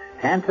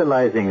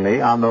tantalizingly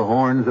on the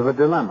horns of a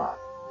dilemma.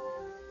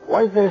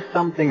 Was there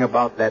something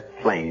about that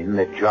plane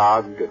that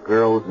jogged a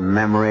girl's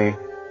memory?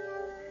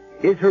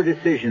 Is her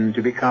decision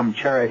to become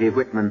Charity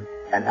Whitman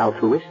an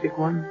altruistic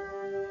one?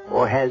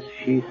 Or has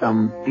she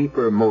some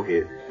deeper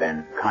motives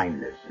than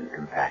kindness and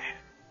compassion?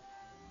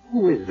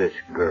 Who is this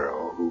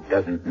girl who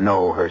doesn't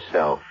know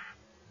herself?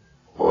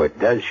 Or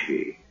does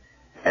she,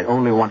 and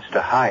only wants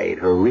to hide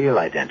her real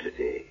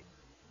identity?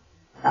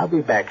 I'll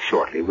be back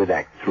shortly with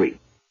Act 3.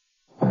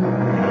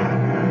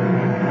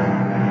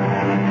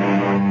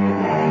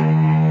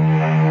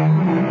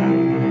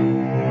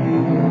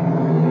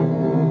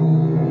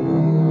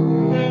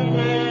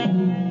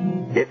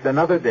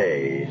 another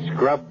day,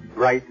 scrubbed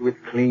bright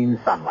with clean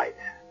sunlight.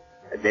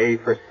 A day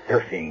for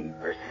surfing,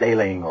 or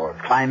sailing, or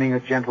climbing a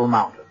gentle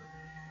mountain,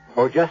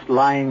 or just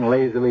lying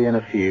lazily in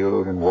a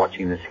field and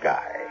watching the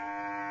sky.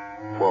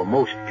 For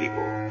most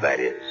people, that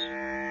is.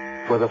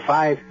 For the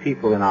 5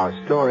 people in our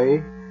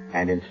story,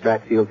 and in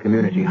Stratfield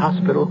Community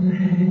Hospital,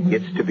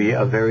 it's to be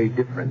a very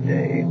different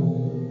day.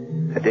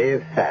 A day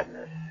of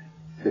sadness,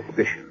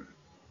 suspicion,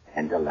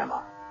 and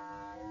dilemma.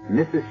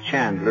 Mrs.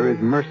 Chandler is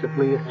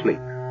mercifully asleep.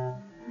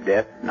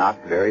 Death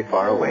not very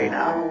far away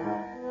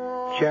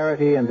now.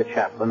 Charity and the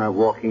chaplain are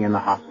walking in the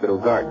hospital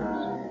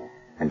gardens,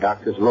 and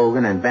Doctors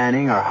Logan and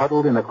Banning are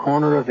huddled in a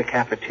corner of the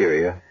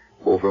cafeteria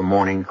over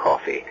morning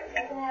coffee.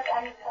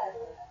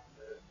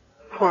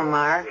 Poor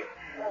Mark.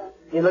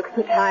 You look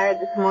so tired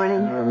this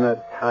morning. I'm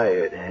not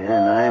tired,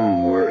 Ann.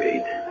 I'm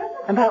worried.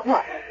 About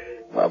what?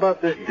 Well,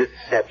 about this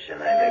deception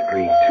I've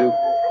agreed to.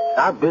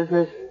 Our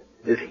business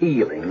is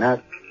healing,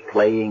 not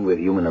playing with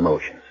human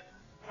emotions.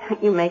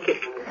 You make it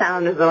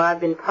sound as though I've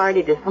been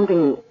party to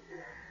something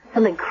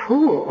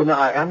cruel. Well, no,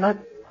 I'm not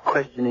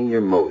questioning your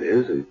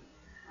motives. It's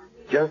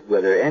just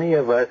whether any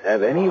of us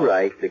have any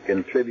right to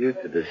contribute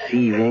to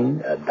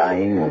deceiving a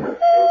dying woman.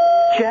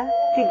 Just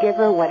to give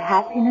her what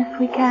happiness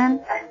we can?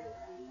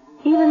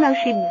 Even though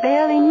she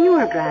barely knew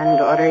her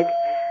granddaughter,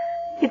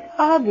 it's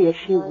obvious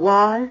she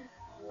was,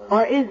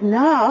 or is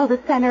now, the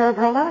center of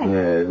her life. Yeah,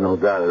 there's no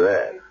doubt of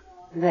that.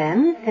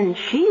 Then, since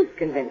she's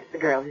convinced the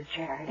girl is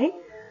Charity,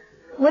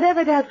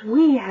 whatever doubts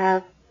we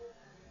have,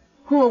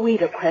 who are we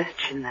to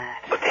question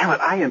that? But damn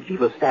it, I am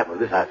chief of staff of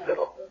this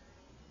hospital.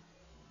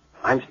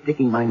 I'm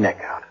sticking my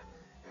neck out.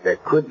 There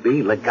could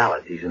be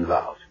legalities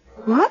involved.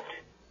 What?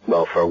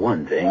 Well, for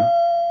one thing,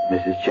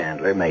 Mrs.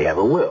 Chandler may have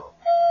a will.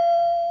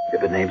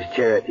 If it names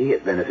Charity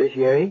as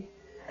beneficiary,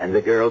 and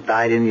the girl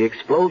died in the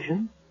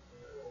explosion,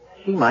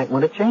 she might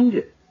want to change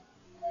it.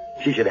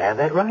 She should have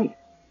that right.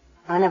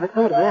 I never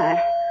thought of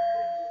that.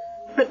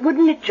 But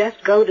wouldn't it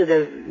just go to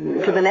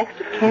the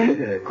next of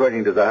kin?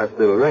 According to the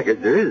hospital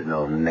record, there is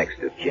no next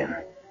of kin.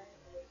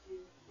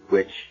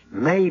 Which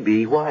may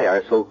be why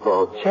our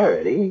so-called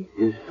Charity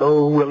is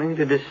so willing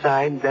to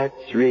decide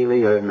that's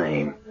really her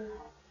name.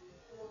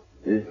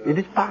 It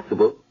is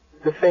possible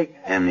to fake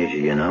amnesia,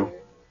 you know.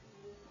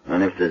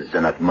 And if there's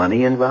enough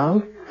money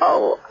involved?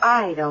 Oh,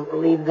 I don't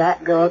believe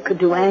that girl could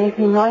do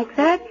anything like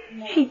that.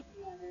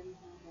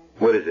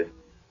 What is it?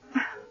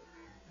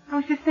 I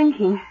was just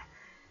thinking.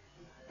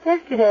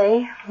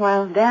 Yesterday,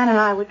 while Dan and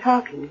I were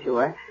talking to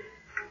her,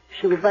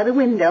 she was by the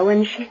window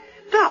and she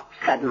stopped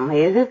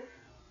suddenly as if...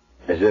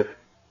 As if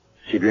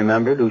she'd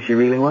remembered who she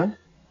really was?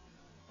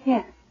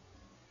 Yes.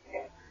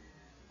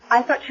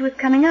 I thought she was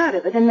coming out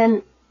of it,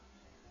 and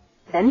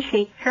then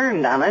she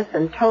turned on us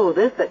and told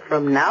us that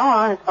from now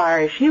on, as far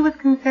as she was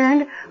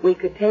concerned, we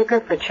could take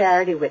her for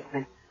Charity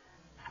Whitman.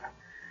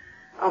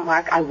 Oh,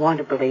 Mark, I want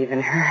to believe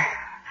in her.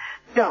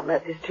 Don't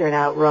let this turn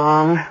out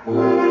wrong.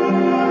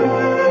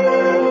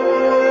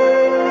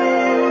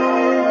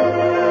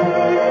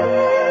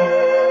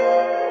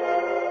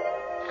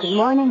 Good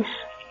morning,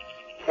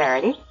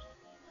 Charity.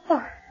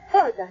 Oh,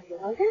 hello, Dr.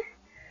 Logan.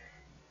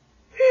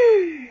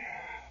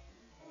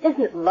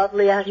 Isn't it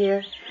lovely out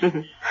here?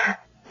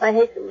 I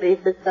hate to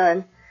leave the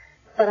sun,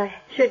 but I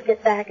should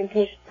get back in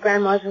case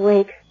Grandma's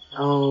awake.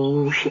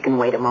 Oh, she can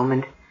wait a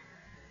moment.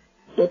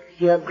 It's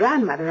your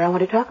grandmother I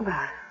want to talk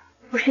about.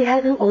 Well, she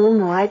hasn't... Oh,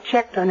 no, I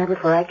checked on her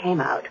before I came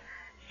out.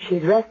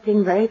 She's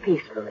resting very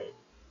peacefully.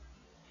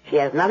 She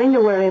has nothing to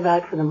worry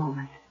about for the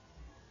moment.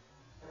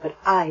 But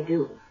I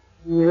do.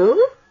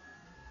 You?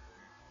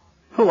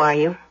 Who are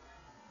you?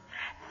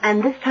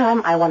 And this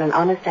time I want an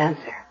honest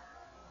answer.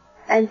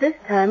 And this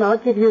time I'll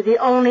give you the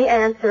only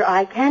answer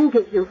I can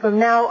give you from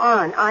now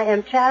on. I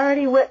am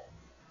Charity What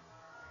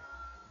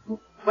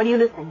are you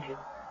listening to?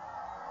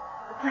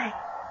 Wait.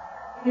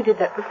 You did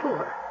that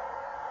before.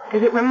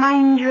 Does it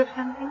remind you of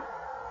something?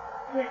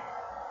 Yes.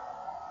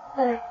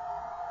 But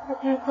I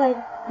can't quite...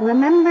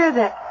 Remember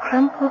that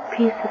crumpled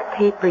piece of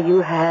paper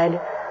you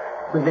had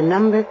with the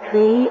number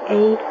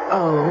 380?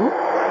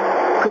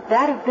 Could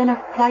that have been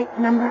a flight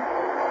number?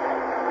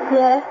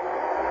 Yes.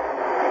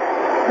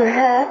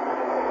 Perhaps.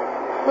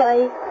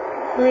 Flight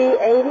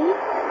 380?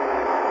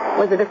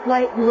 Was it a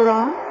flight you were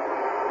on?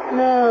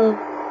 No.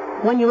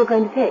 One you were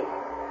going to take?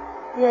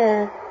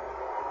 Yes.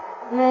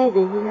 Maybe.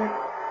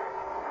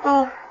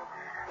 Oh,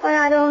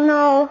 I don't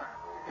know.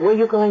 Were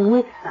you going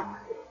with someone?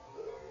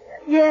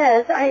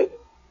 Yes, I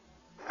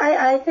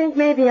think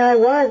maybe I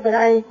was, but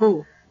I...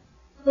 Who?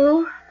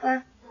 Who?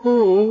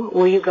 Who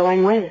were you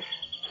going with?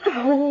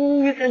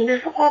 Oh, isn't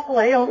this awful?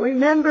 I don't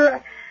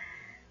remember.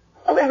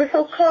 Oh, I was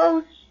so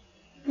close.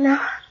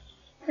 Now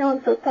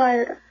I'm so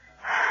tired.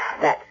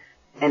 That's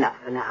enough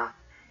for now.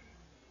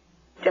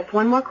 Just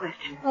one more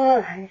question. All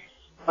right.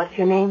 What's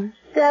your name?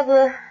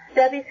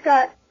 Debbie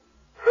Scott.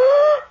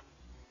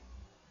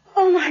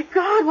 Oh, my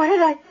God, what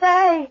did I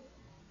say?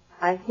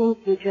 I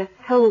think you just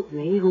told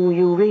me who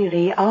you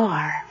really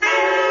are.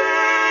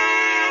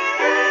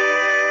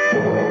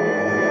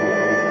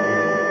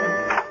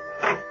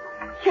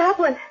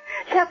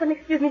 Chaplain,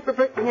 excuse me for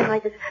bursting in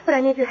like this, but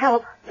I need your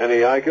help.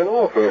 Any I can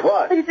offer.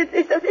 What?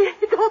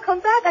 It's all come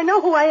back. I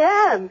know who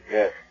I am.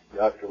 Yes,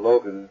 Dr.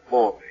 Logan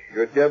informed me.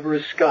 You're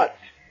Deborah Scott.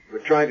 We're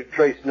trying to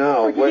trace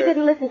now where... You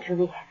didn't listen to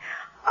me.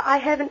 I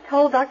haven't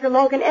told Dr.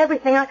 Logan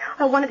everything.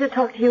 I wanted to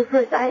talk to you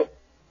first. I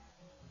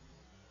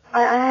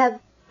have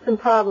some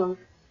problems.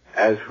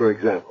 As for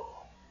example?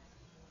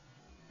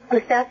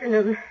 This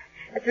afternoon,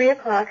 at 3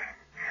 o'clock,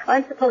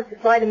 I'm supposed to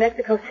fly to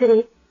Mexico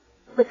City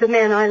with the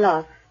man I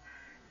love.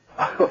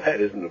 Oh,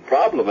 that isn't a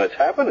problem. That's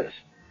happiness.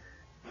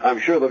 I'm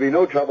sure there'll be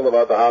no trouble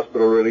about the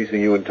hospital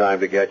releasing you in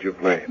time to get your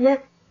plane.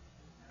 Yes,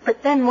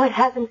 but then what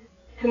happens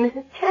to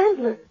Mrs.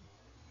 Chandler?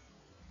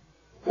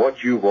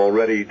 What you've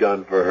already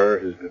done for her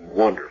has been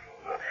wonderful.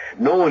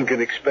 No one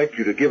can expect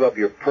you to give up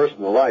your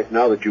personal life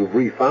now that you've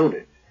refound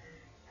it.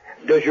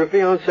 Does your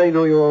fiancé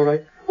know you're all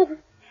right? Well,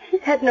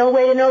 he's had no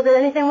way to know that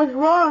anything was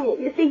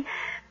wrong. You see,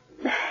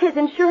 his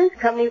insurance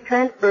company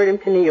transferred him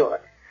to New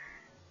York.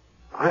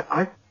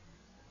 I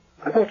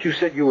thought you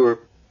said you were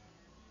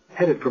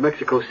headed for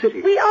Mexico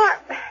City. We are.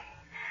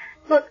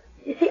 Look,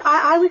 you see,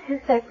 I was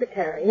his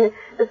secretary.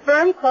 The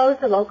firm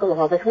closed the local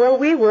office where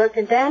we worked,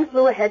 and Dan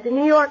flew ahead to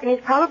New York, and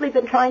he's probably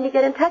been trying to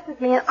get in touch with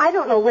me, and I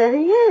don't know where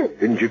he is.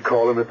 Didn't you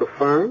call him at the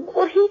firm?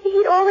 Well,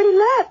 he'd already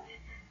left.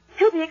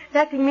 He'll be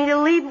expecting me to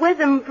leave with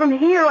him from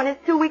here on his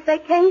 2-week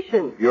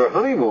vacation. Your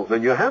honeymoon,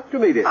 then you have to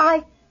meet him.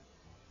 I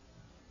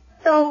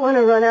don't want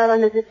to run out on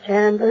Mrs.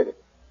 Chandler.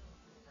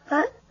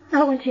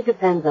 Not when she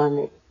depends on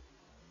me.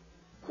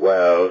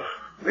 Well,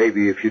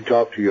 maybe if you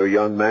talk to your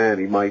young man,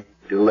 he might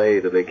delay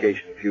the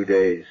vacation a few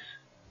days.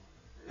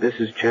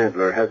 Mrs.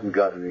 Chandler hasn't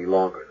got any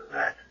longer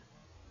than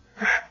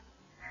that.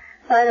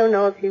 I don't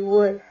know if he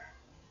would.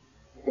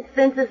 It's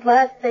since his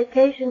last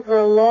vacation for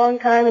a long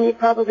time, and he'd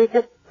probably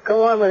just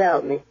go on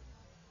without me.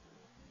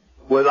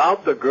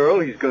 Without the girl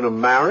he's going to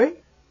marry?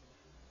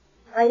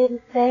 I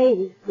didn't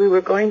say we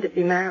were going to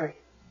be married.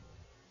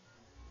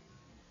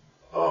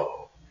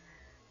 Oh.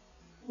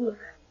 Look,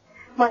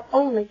 my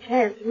only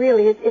chance,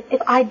 really, is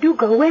if I do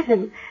go with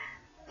him.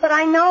 But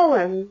I know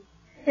him.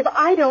 If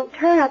I don't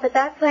turn up at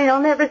that plane, I'll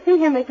never see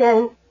him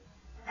again.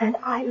 And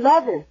I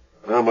love him.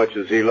 How much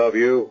does he love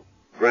you?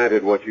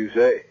 Granted what you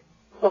say.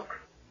 Look,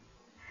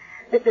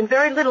 there's been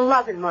very little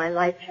love in my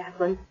life,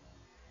 Chaplain.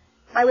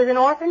 I was an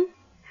orphan,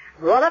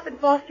 brought up in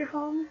foster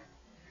homes.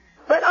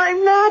 But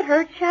I'm not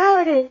her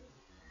Charity.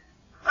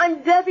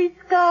 I'm Debbie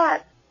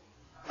Scott.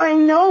 I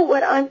know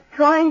what I'm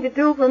trying to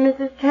do for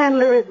Mrs.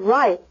 Chandler is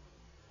right.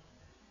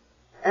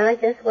 And I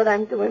guess what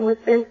I'm doing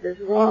with Vince is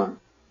wrong.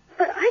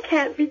 But I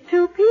can't be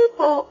two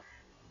people.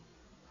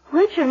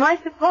 Which am I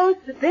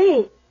supposed to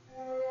be?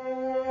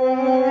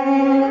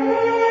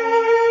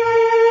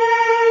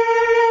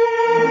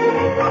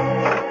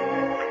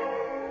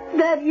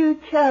 That you,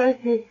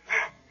 Charity?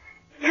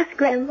 Yes,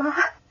 Grandma.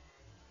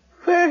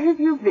 Where have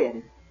you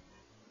been?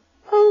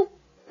 Oh,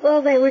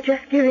 well, they were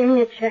just giving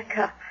me a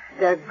checkup.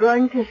 They're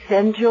going to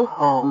send you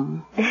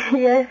home.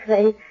 Yes,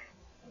 they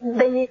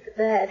need the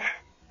bed.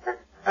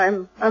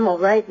 I'm all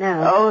right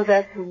now. Oh,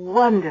 that's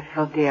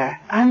wonderful, dear.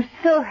 I'm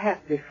so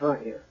happy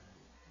for you.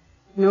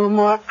 No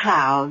more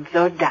clouds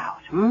or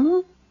doubt,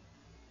 No.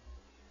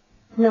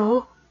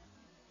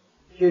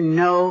 You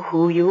know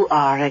who you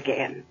are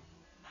again.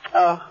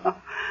 Oh.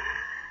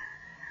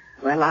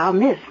 Well, I'll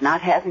miss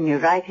not having you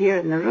right here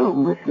in the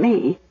room with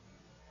me.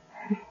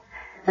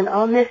 And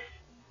I'll miss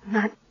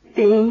not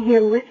being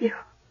here with you.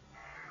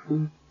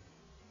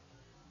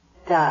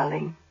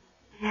 Darling.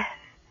 Yes.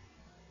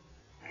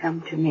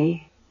 Come to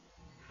me.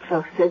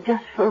 Closer,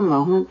 just for a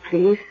moment,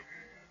 please.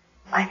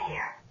 I'm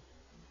here.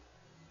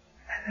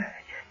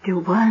 Just do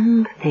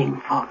one thing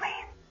for me.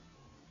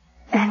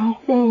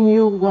 Anything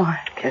you want.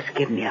 Just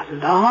give me a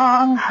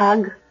long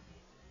hug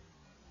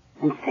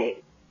and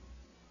say,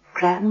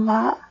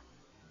 Grandma.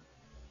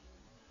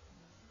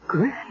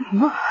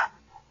 Grandma.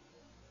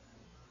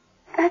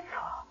 That's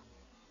all.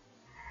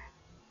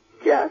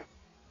 Just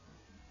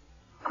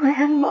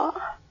Grandma.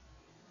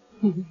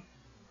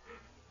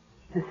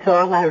 That's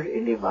all I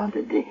really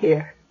wanted to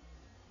hear.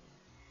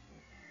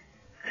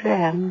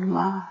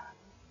 Grandma.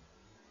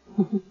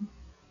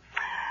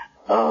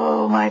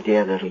 Oh, my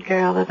dear little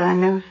girl that I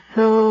know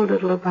so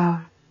little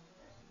about.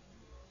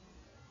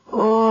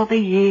 All the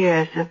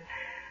years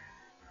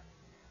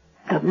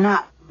of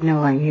not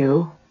knowing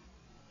you,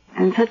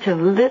 and such a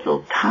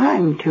little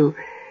time to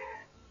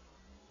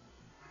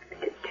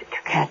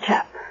catch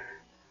up.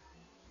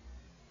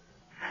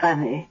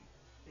 Funny,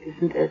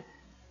 isn't it?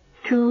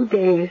 2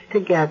 days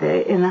together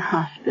in a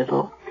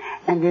hospital,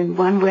 and in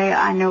one way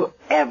I know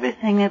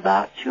everything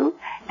about you,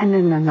 and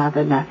in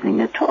another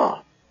nothing at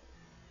all.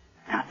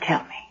 Now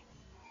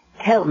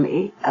tell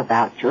me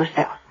about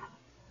yourself.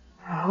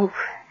 Oh,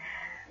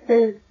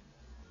 there's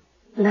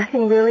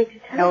nothing really to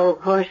tell. No,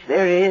 of course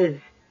there is.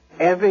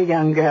 Every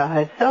young girl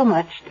has so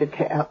much to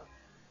tell.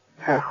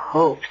 Her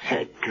hopes,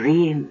 her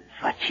dreams,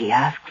 what she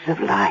asks of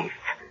life.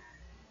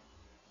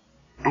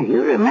 And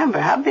you remember,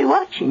 I'll be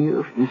watching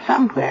you from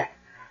somewhere.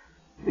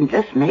 And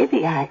just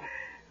maybe I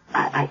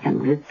can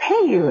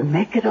repay you and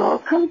make it all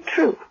come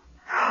true.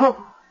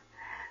 Oh,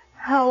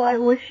 how I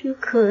wish you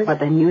could. Well,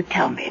 then you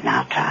tell me and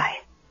I'll try.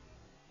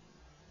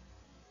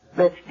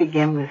 Let's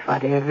begin with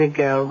what every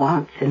girl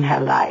wants in her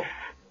life.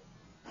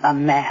 A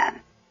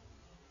man.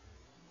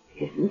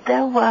 Isn't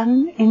there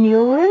one in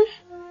yours?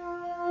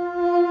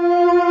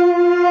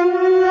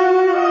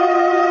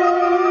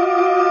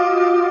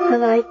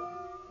 And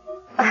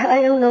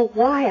I don't know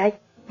why I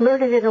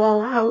blurted it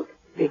all out.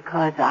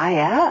 Because I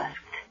asked.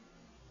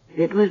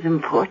 It was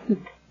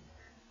important.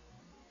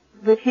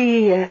 But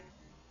he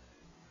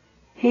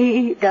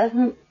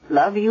doesn't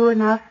love you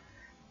enough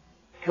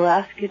to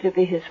ask you to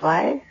be his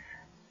wife?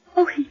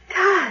 Oh, he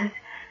does.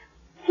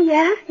 He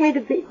asked me to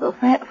be... Well,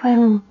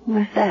 when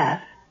was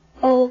that?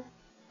 A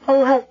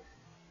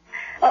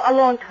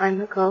long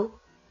time ago.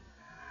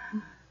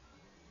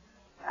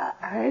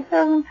 I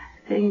don't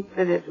think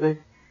that it was...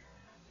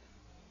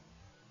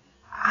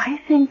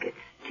 I think it's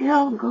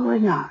still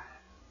going on.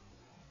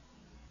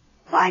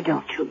 Why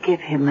don't you give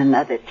him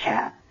another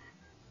chance?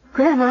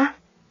 Grandma.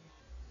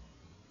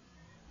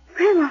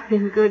 It's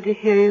been good to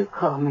hear you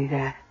call me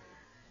that.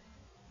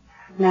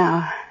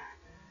 Now,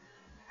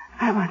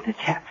 I want the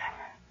chaplain.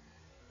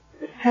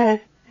 But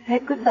first, say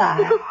goodbye.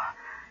 No,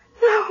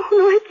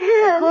 I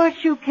can't. Of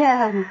course you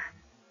can.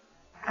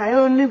 I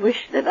only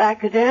wish that I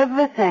could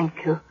ever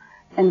thank you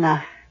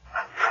enough.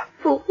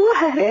 For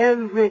what?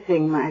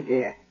 Everything, my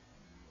dear.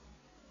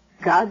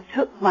 God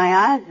took my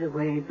eyes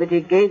away, but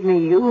he gave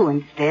me you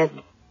instead.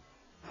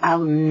 I'll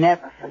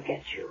never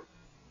forget you.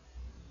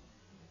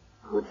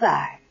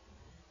 Goodbye.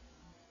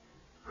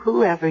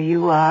 Whoever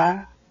you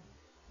are,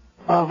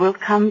 or will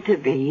come to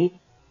be.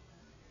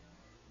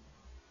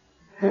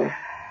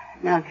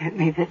 Now get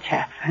me the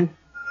chaplain.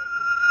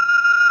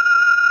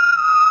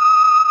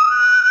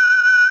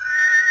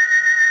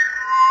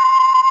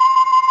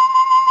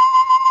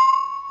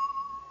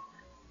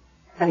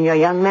 So your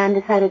young man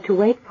decided to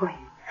wait for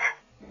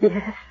you?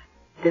 Yes.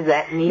 Does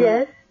that mean?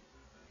 Yes.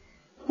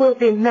 We'll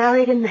be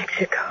married in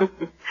Mexico.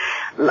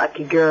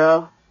 Lucky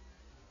girl.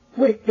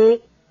 Would it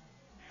be?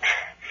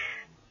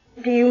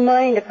 Do you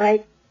mind if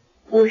I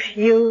wish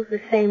you the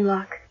same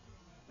luck?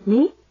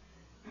 Me?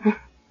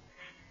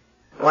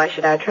 Why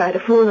should I try to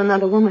fool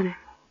another woman?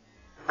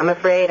 I'm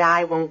afraid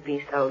I won't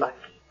be so lucky.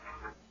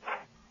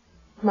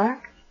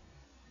 Mark?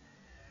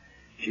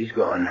 She's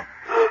gone.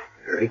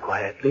 Very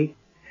quietly.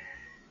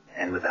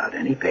 And without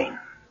any pain.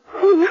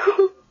 Oh,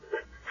 no.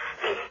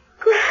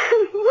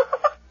 Grandma.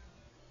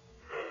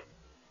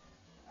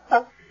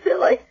 How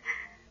silly.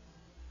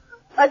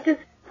 I've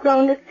just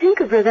grown to think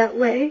of her that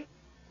way.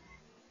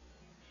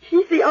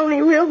 She's the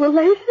only real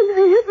relation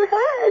I ever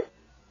had.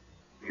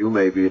 You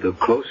may be the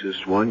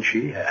closest one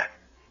she had.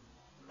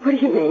 What do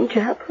you mean,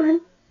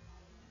 Chaplain?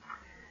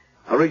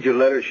 I'll read you a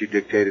letter she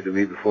dictated to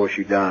me before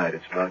she died.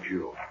 It's about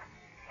you.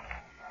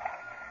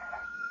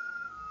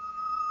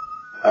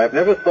 I've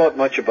never thought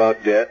much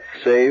about death,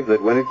 save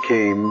that when it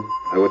came,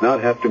 I would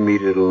not have to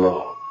meet it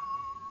alone.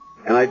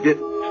 And I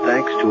didn't,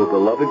 thanks to a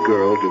beloved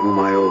girl to whom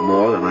I owe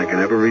more than I can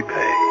ever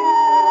repay.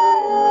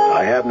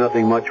 I have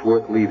nothing much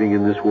worth leaving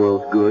in this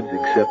world's goods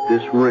except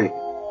this ring,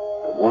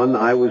 the one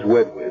I was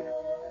wed with,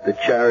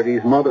 that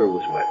Charity's mother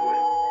was wed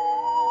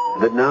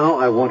with, that now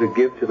I want to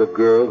give to the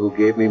girl who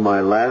gave me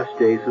my last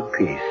days of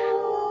peace,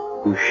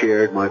 who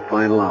shared my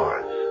final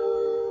hours.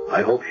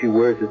 I hope she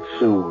wears it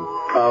soon,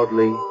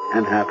 proudly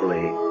and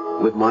happily,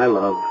 with my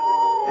love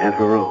and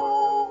her own.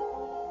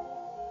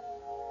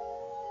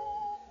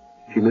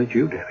 She meant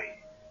you, Debbie.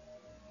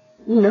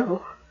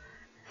 No.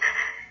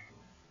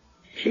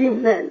 She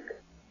meant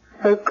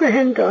her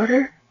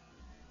granddaughter.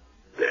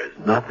 There's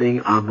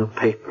nothing on the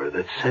paper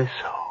that says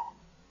so.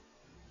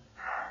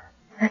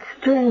 That's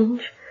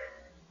strange.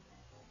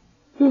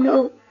 You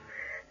know,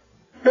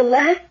 the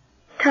last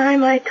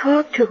time I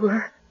talked to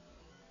her,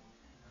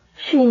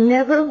 she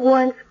never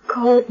once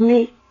called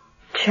me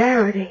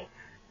Charity.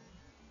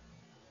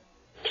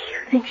 Do you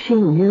think she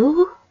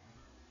knew?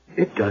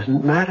 It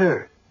doesn't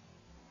matter.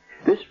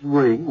 This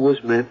ring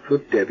was meant for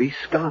Debbie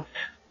Scott.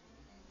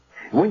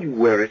 When you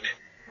wear it,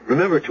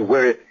 remember to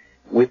wear it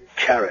with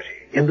charity,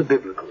 in the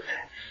biblical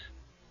sense.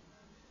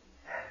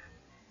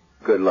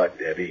 Good luck,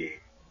 Debbie.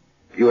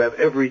 You have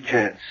every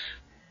chance.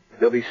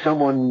 There'll be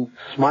someone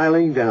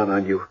smiling down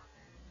on you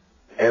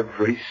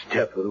every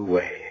step of the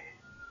way.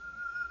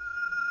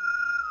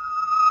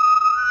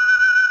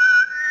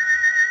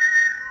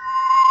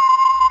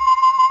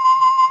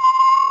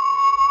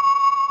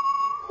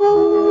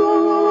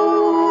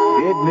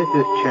 Did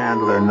Mrs.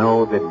 Chandler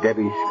know that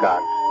Debbie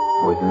Scott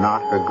was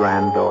not her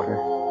granddaughter?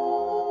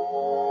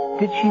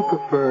 Did she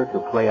prefer to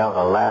play out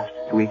a last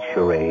sweet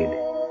charade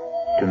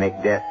to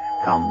make death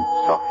come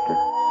softer?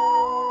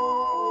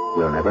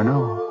 We'll never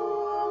know.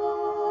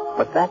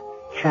 But that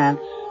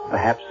chance,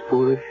 perhaps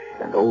foolish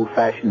and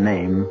old-fashioned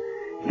name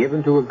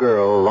given to a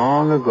girl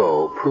long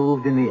ago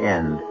proved in the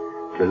end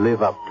to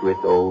live up to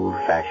its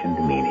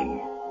old-fashioned meaning.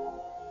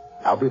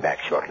 I'll be back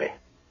shortly.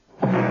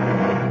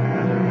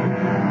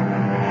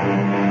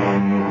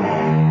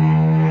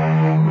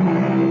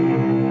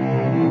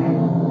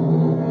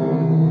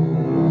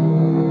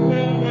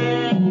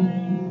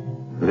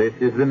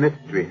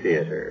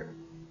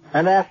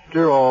 And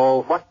after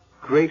all, what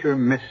greater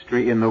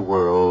mystery in the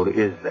world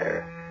is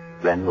there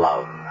than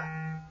love?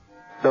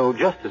 So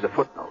just as a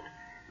footnote,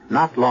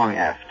 not long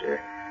after,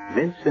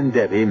 Vince and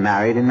Debbie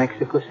married in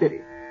Mexico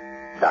City.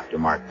 Dr.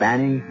 Mark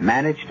Banning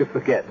managed to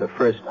forget the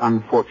first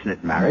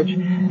unfortunate marriage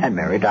and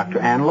marry Dr.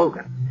 Ann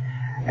Logan.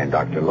 And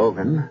Dr.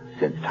 Logan,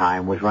 since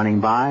time was running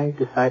by,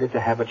 decided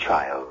to have a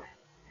child.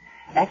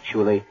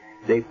 Actually,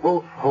 they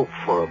both hope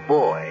for a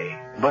boy,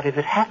 but if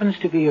it happens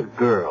to be a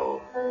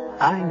girl,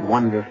 I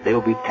wonder if they'll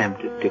be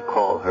tempted to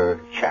call her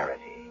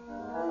Charity.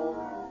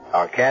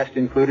 Our cast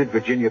included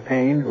Virginia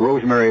Payne,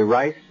 Rosemary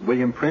Rice,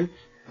 William Prince,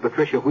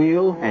 Patricia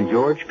Wheel, and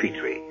George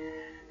Petrie.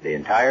 The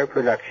entire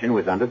production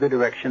was under the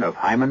direction of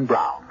Hyman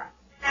Brown.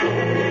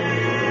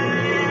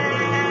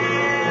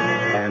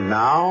 And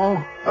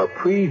now, a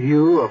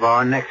preview of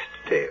our next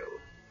tale.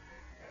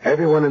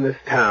 Everyone in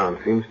this town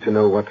seems to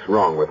know what's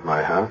wrong with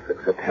my house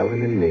except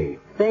Helen and me.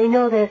 They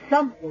know there's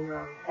something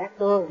wrong. That's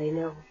all they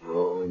know.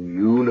 Oh, and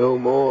you know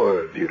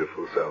more,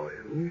 beautiful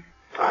Zoe.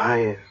 Ah,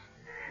 yes.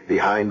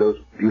 Behind those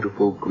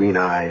beautiful green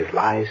eyes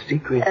lies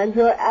secret. And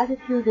your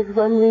attitude is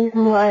one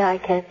reason why I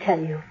can't tell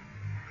you.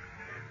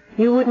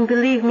 You wouldn't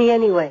believe me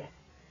anyway.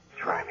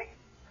 Try me.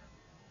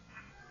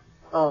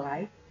 All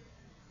right.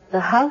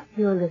 The house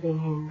you're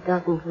living in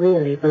doesn't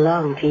really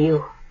belong to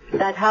you.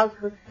 That house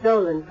was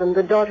stolen from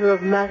the daughter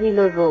of Marie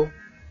Laveau.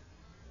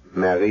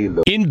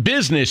 In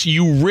business,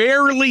 you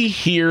rarely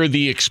hear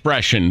the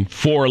expression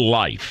for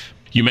life.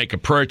 You make a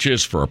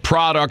purchase for a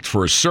product,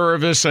 for a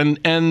service, and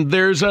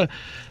there's a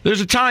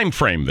time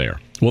frame there.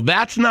 Well,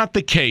 that's not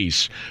the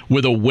case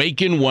with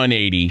Awaken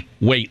 180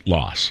 weight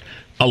loss.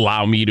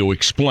 Allow me to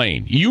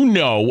explain. You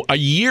know, a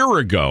year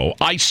ago,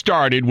 I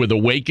started with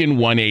Awaken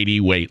 180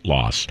 weight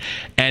loss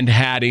and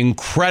had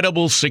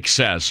incredible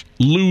success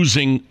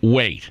losing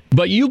weight.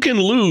 But you can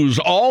lose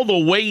all the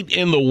weight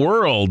in the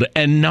world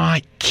and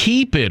not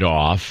keep it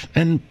off.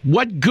 And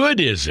what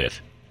good is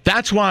it?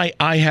 That's why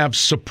I have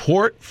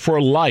support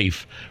for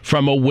life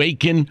from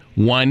Awaken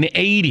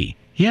 180.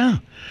 Yeah.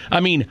 I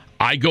mean,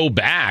 I go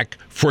back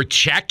for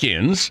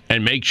check-ins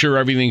and make sure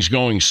everything's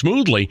going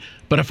smoothly.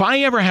 But if I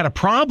ever had a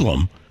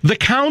problem, the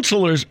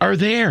counselors are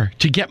there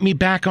to get me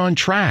back on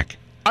track.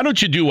 Why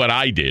don't you do what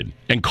I did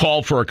and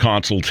call for a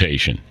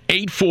consultation?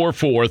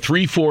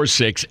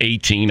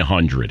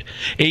 844-346-1800.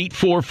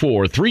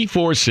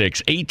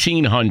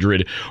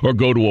 844-346-1800 or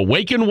go to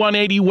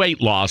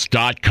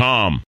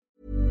awaken180weightloss.com.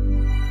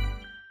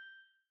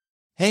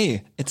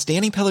 Hey, it's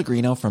Danny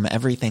Pellegrino from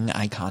Everything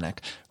Iconic.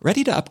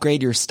 Ready to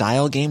upgrade your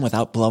style game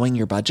without blowing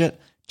your budget?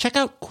 Check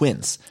out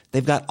Quince.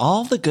 They've got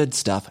all the good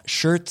stuff,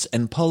 shirts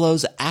and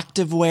polos,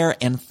 activewear,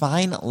 and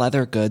fine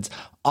leather goods,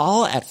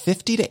 all at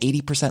 50 to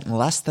 80%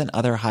 less than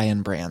other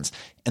high-end brands.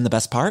 And the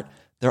best part?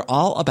 They're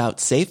all about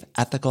safe,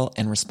 ethical,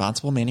 and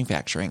responsible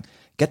manufacturing.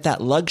 Get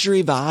that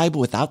luxury vibe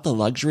without the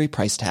luxury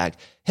price tag.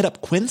 Hit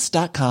up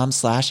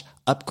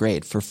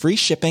quince.com/upgrade for free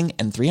shipping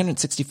and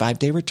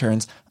 365-day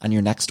returns on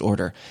your next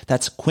order.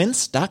 That's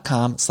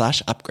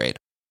quince.com/upgrade.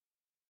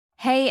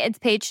 Hey, it's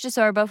Paige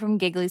DeSorbo from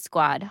Giggly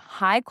Squad.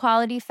 High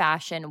quality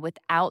fashion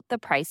without the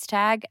price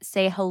tag.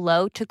 Say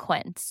hello to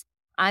Quince.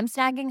 I'm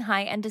snagging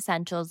high-end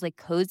essentials like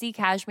cozy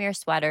cashmere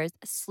sweaters,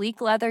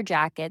 sleek leather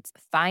jackets,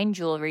 fine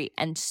jewelry,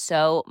 and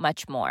so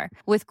much more.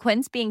 With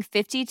Quince being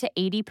 50 to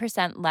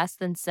 80% less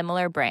than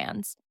similar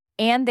brands.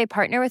 And they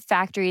partner with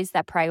factories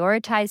that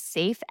prioritize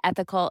safe,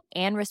 ethical,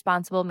 and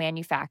responsible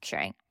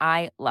manufacturing.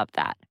 I love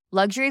that.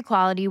 Luxury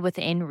quality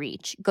within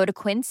reach. Go to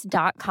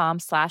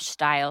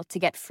quince.com/style to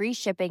get free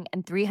shipping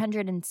and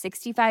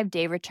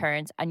 365-day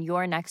returns on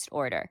your next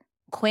order.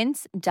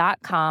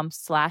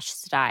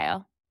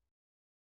 Quince.com/style.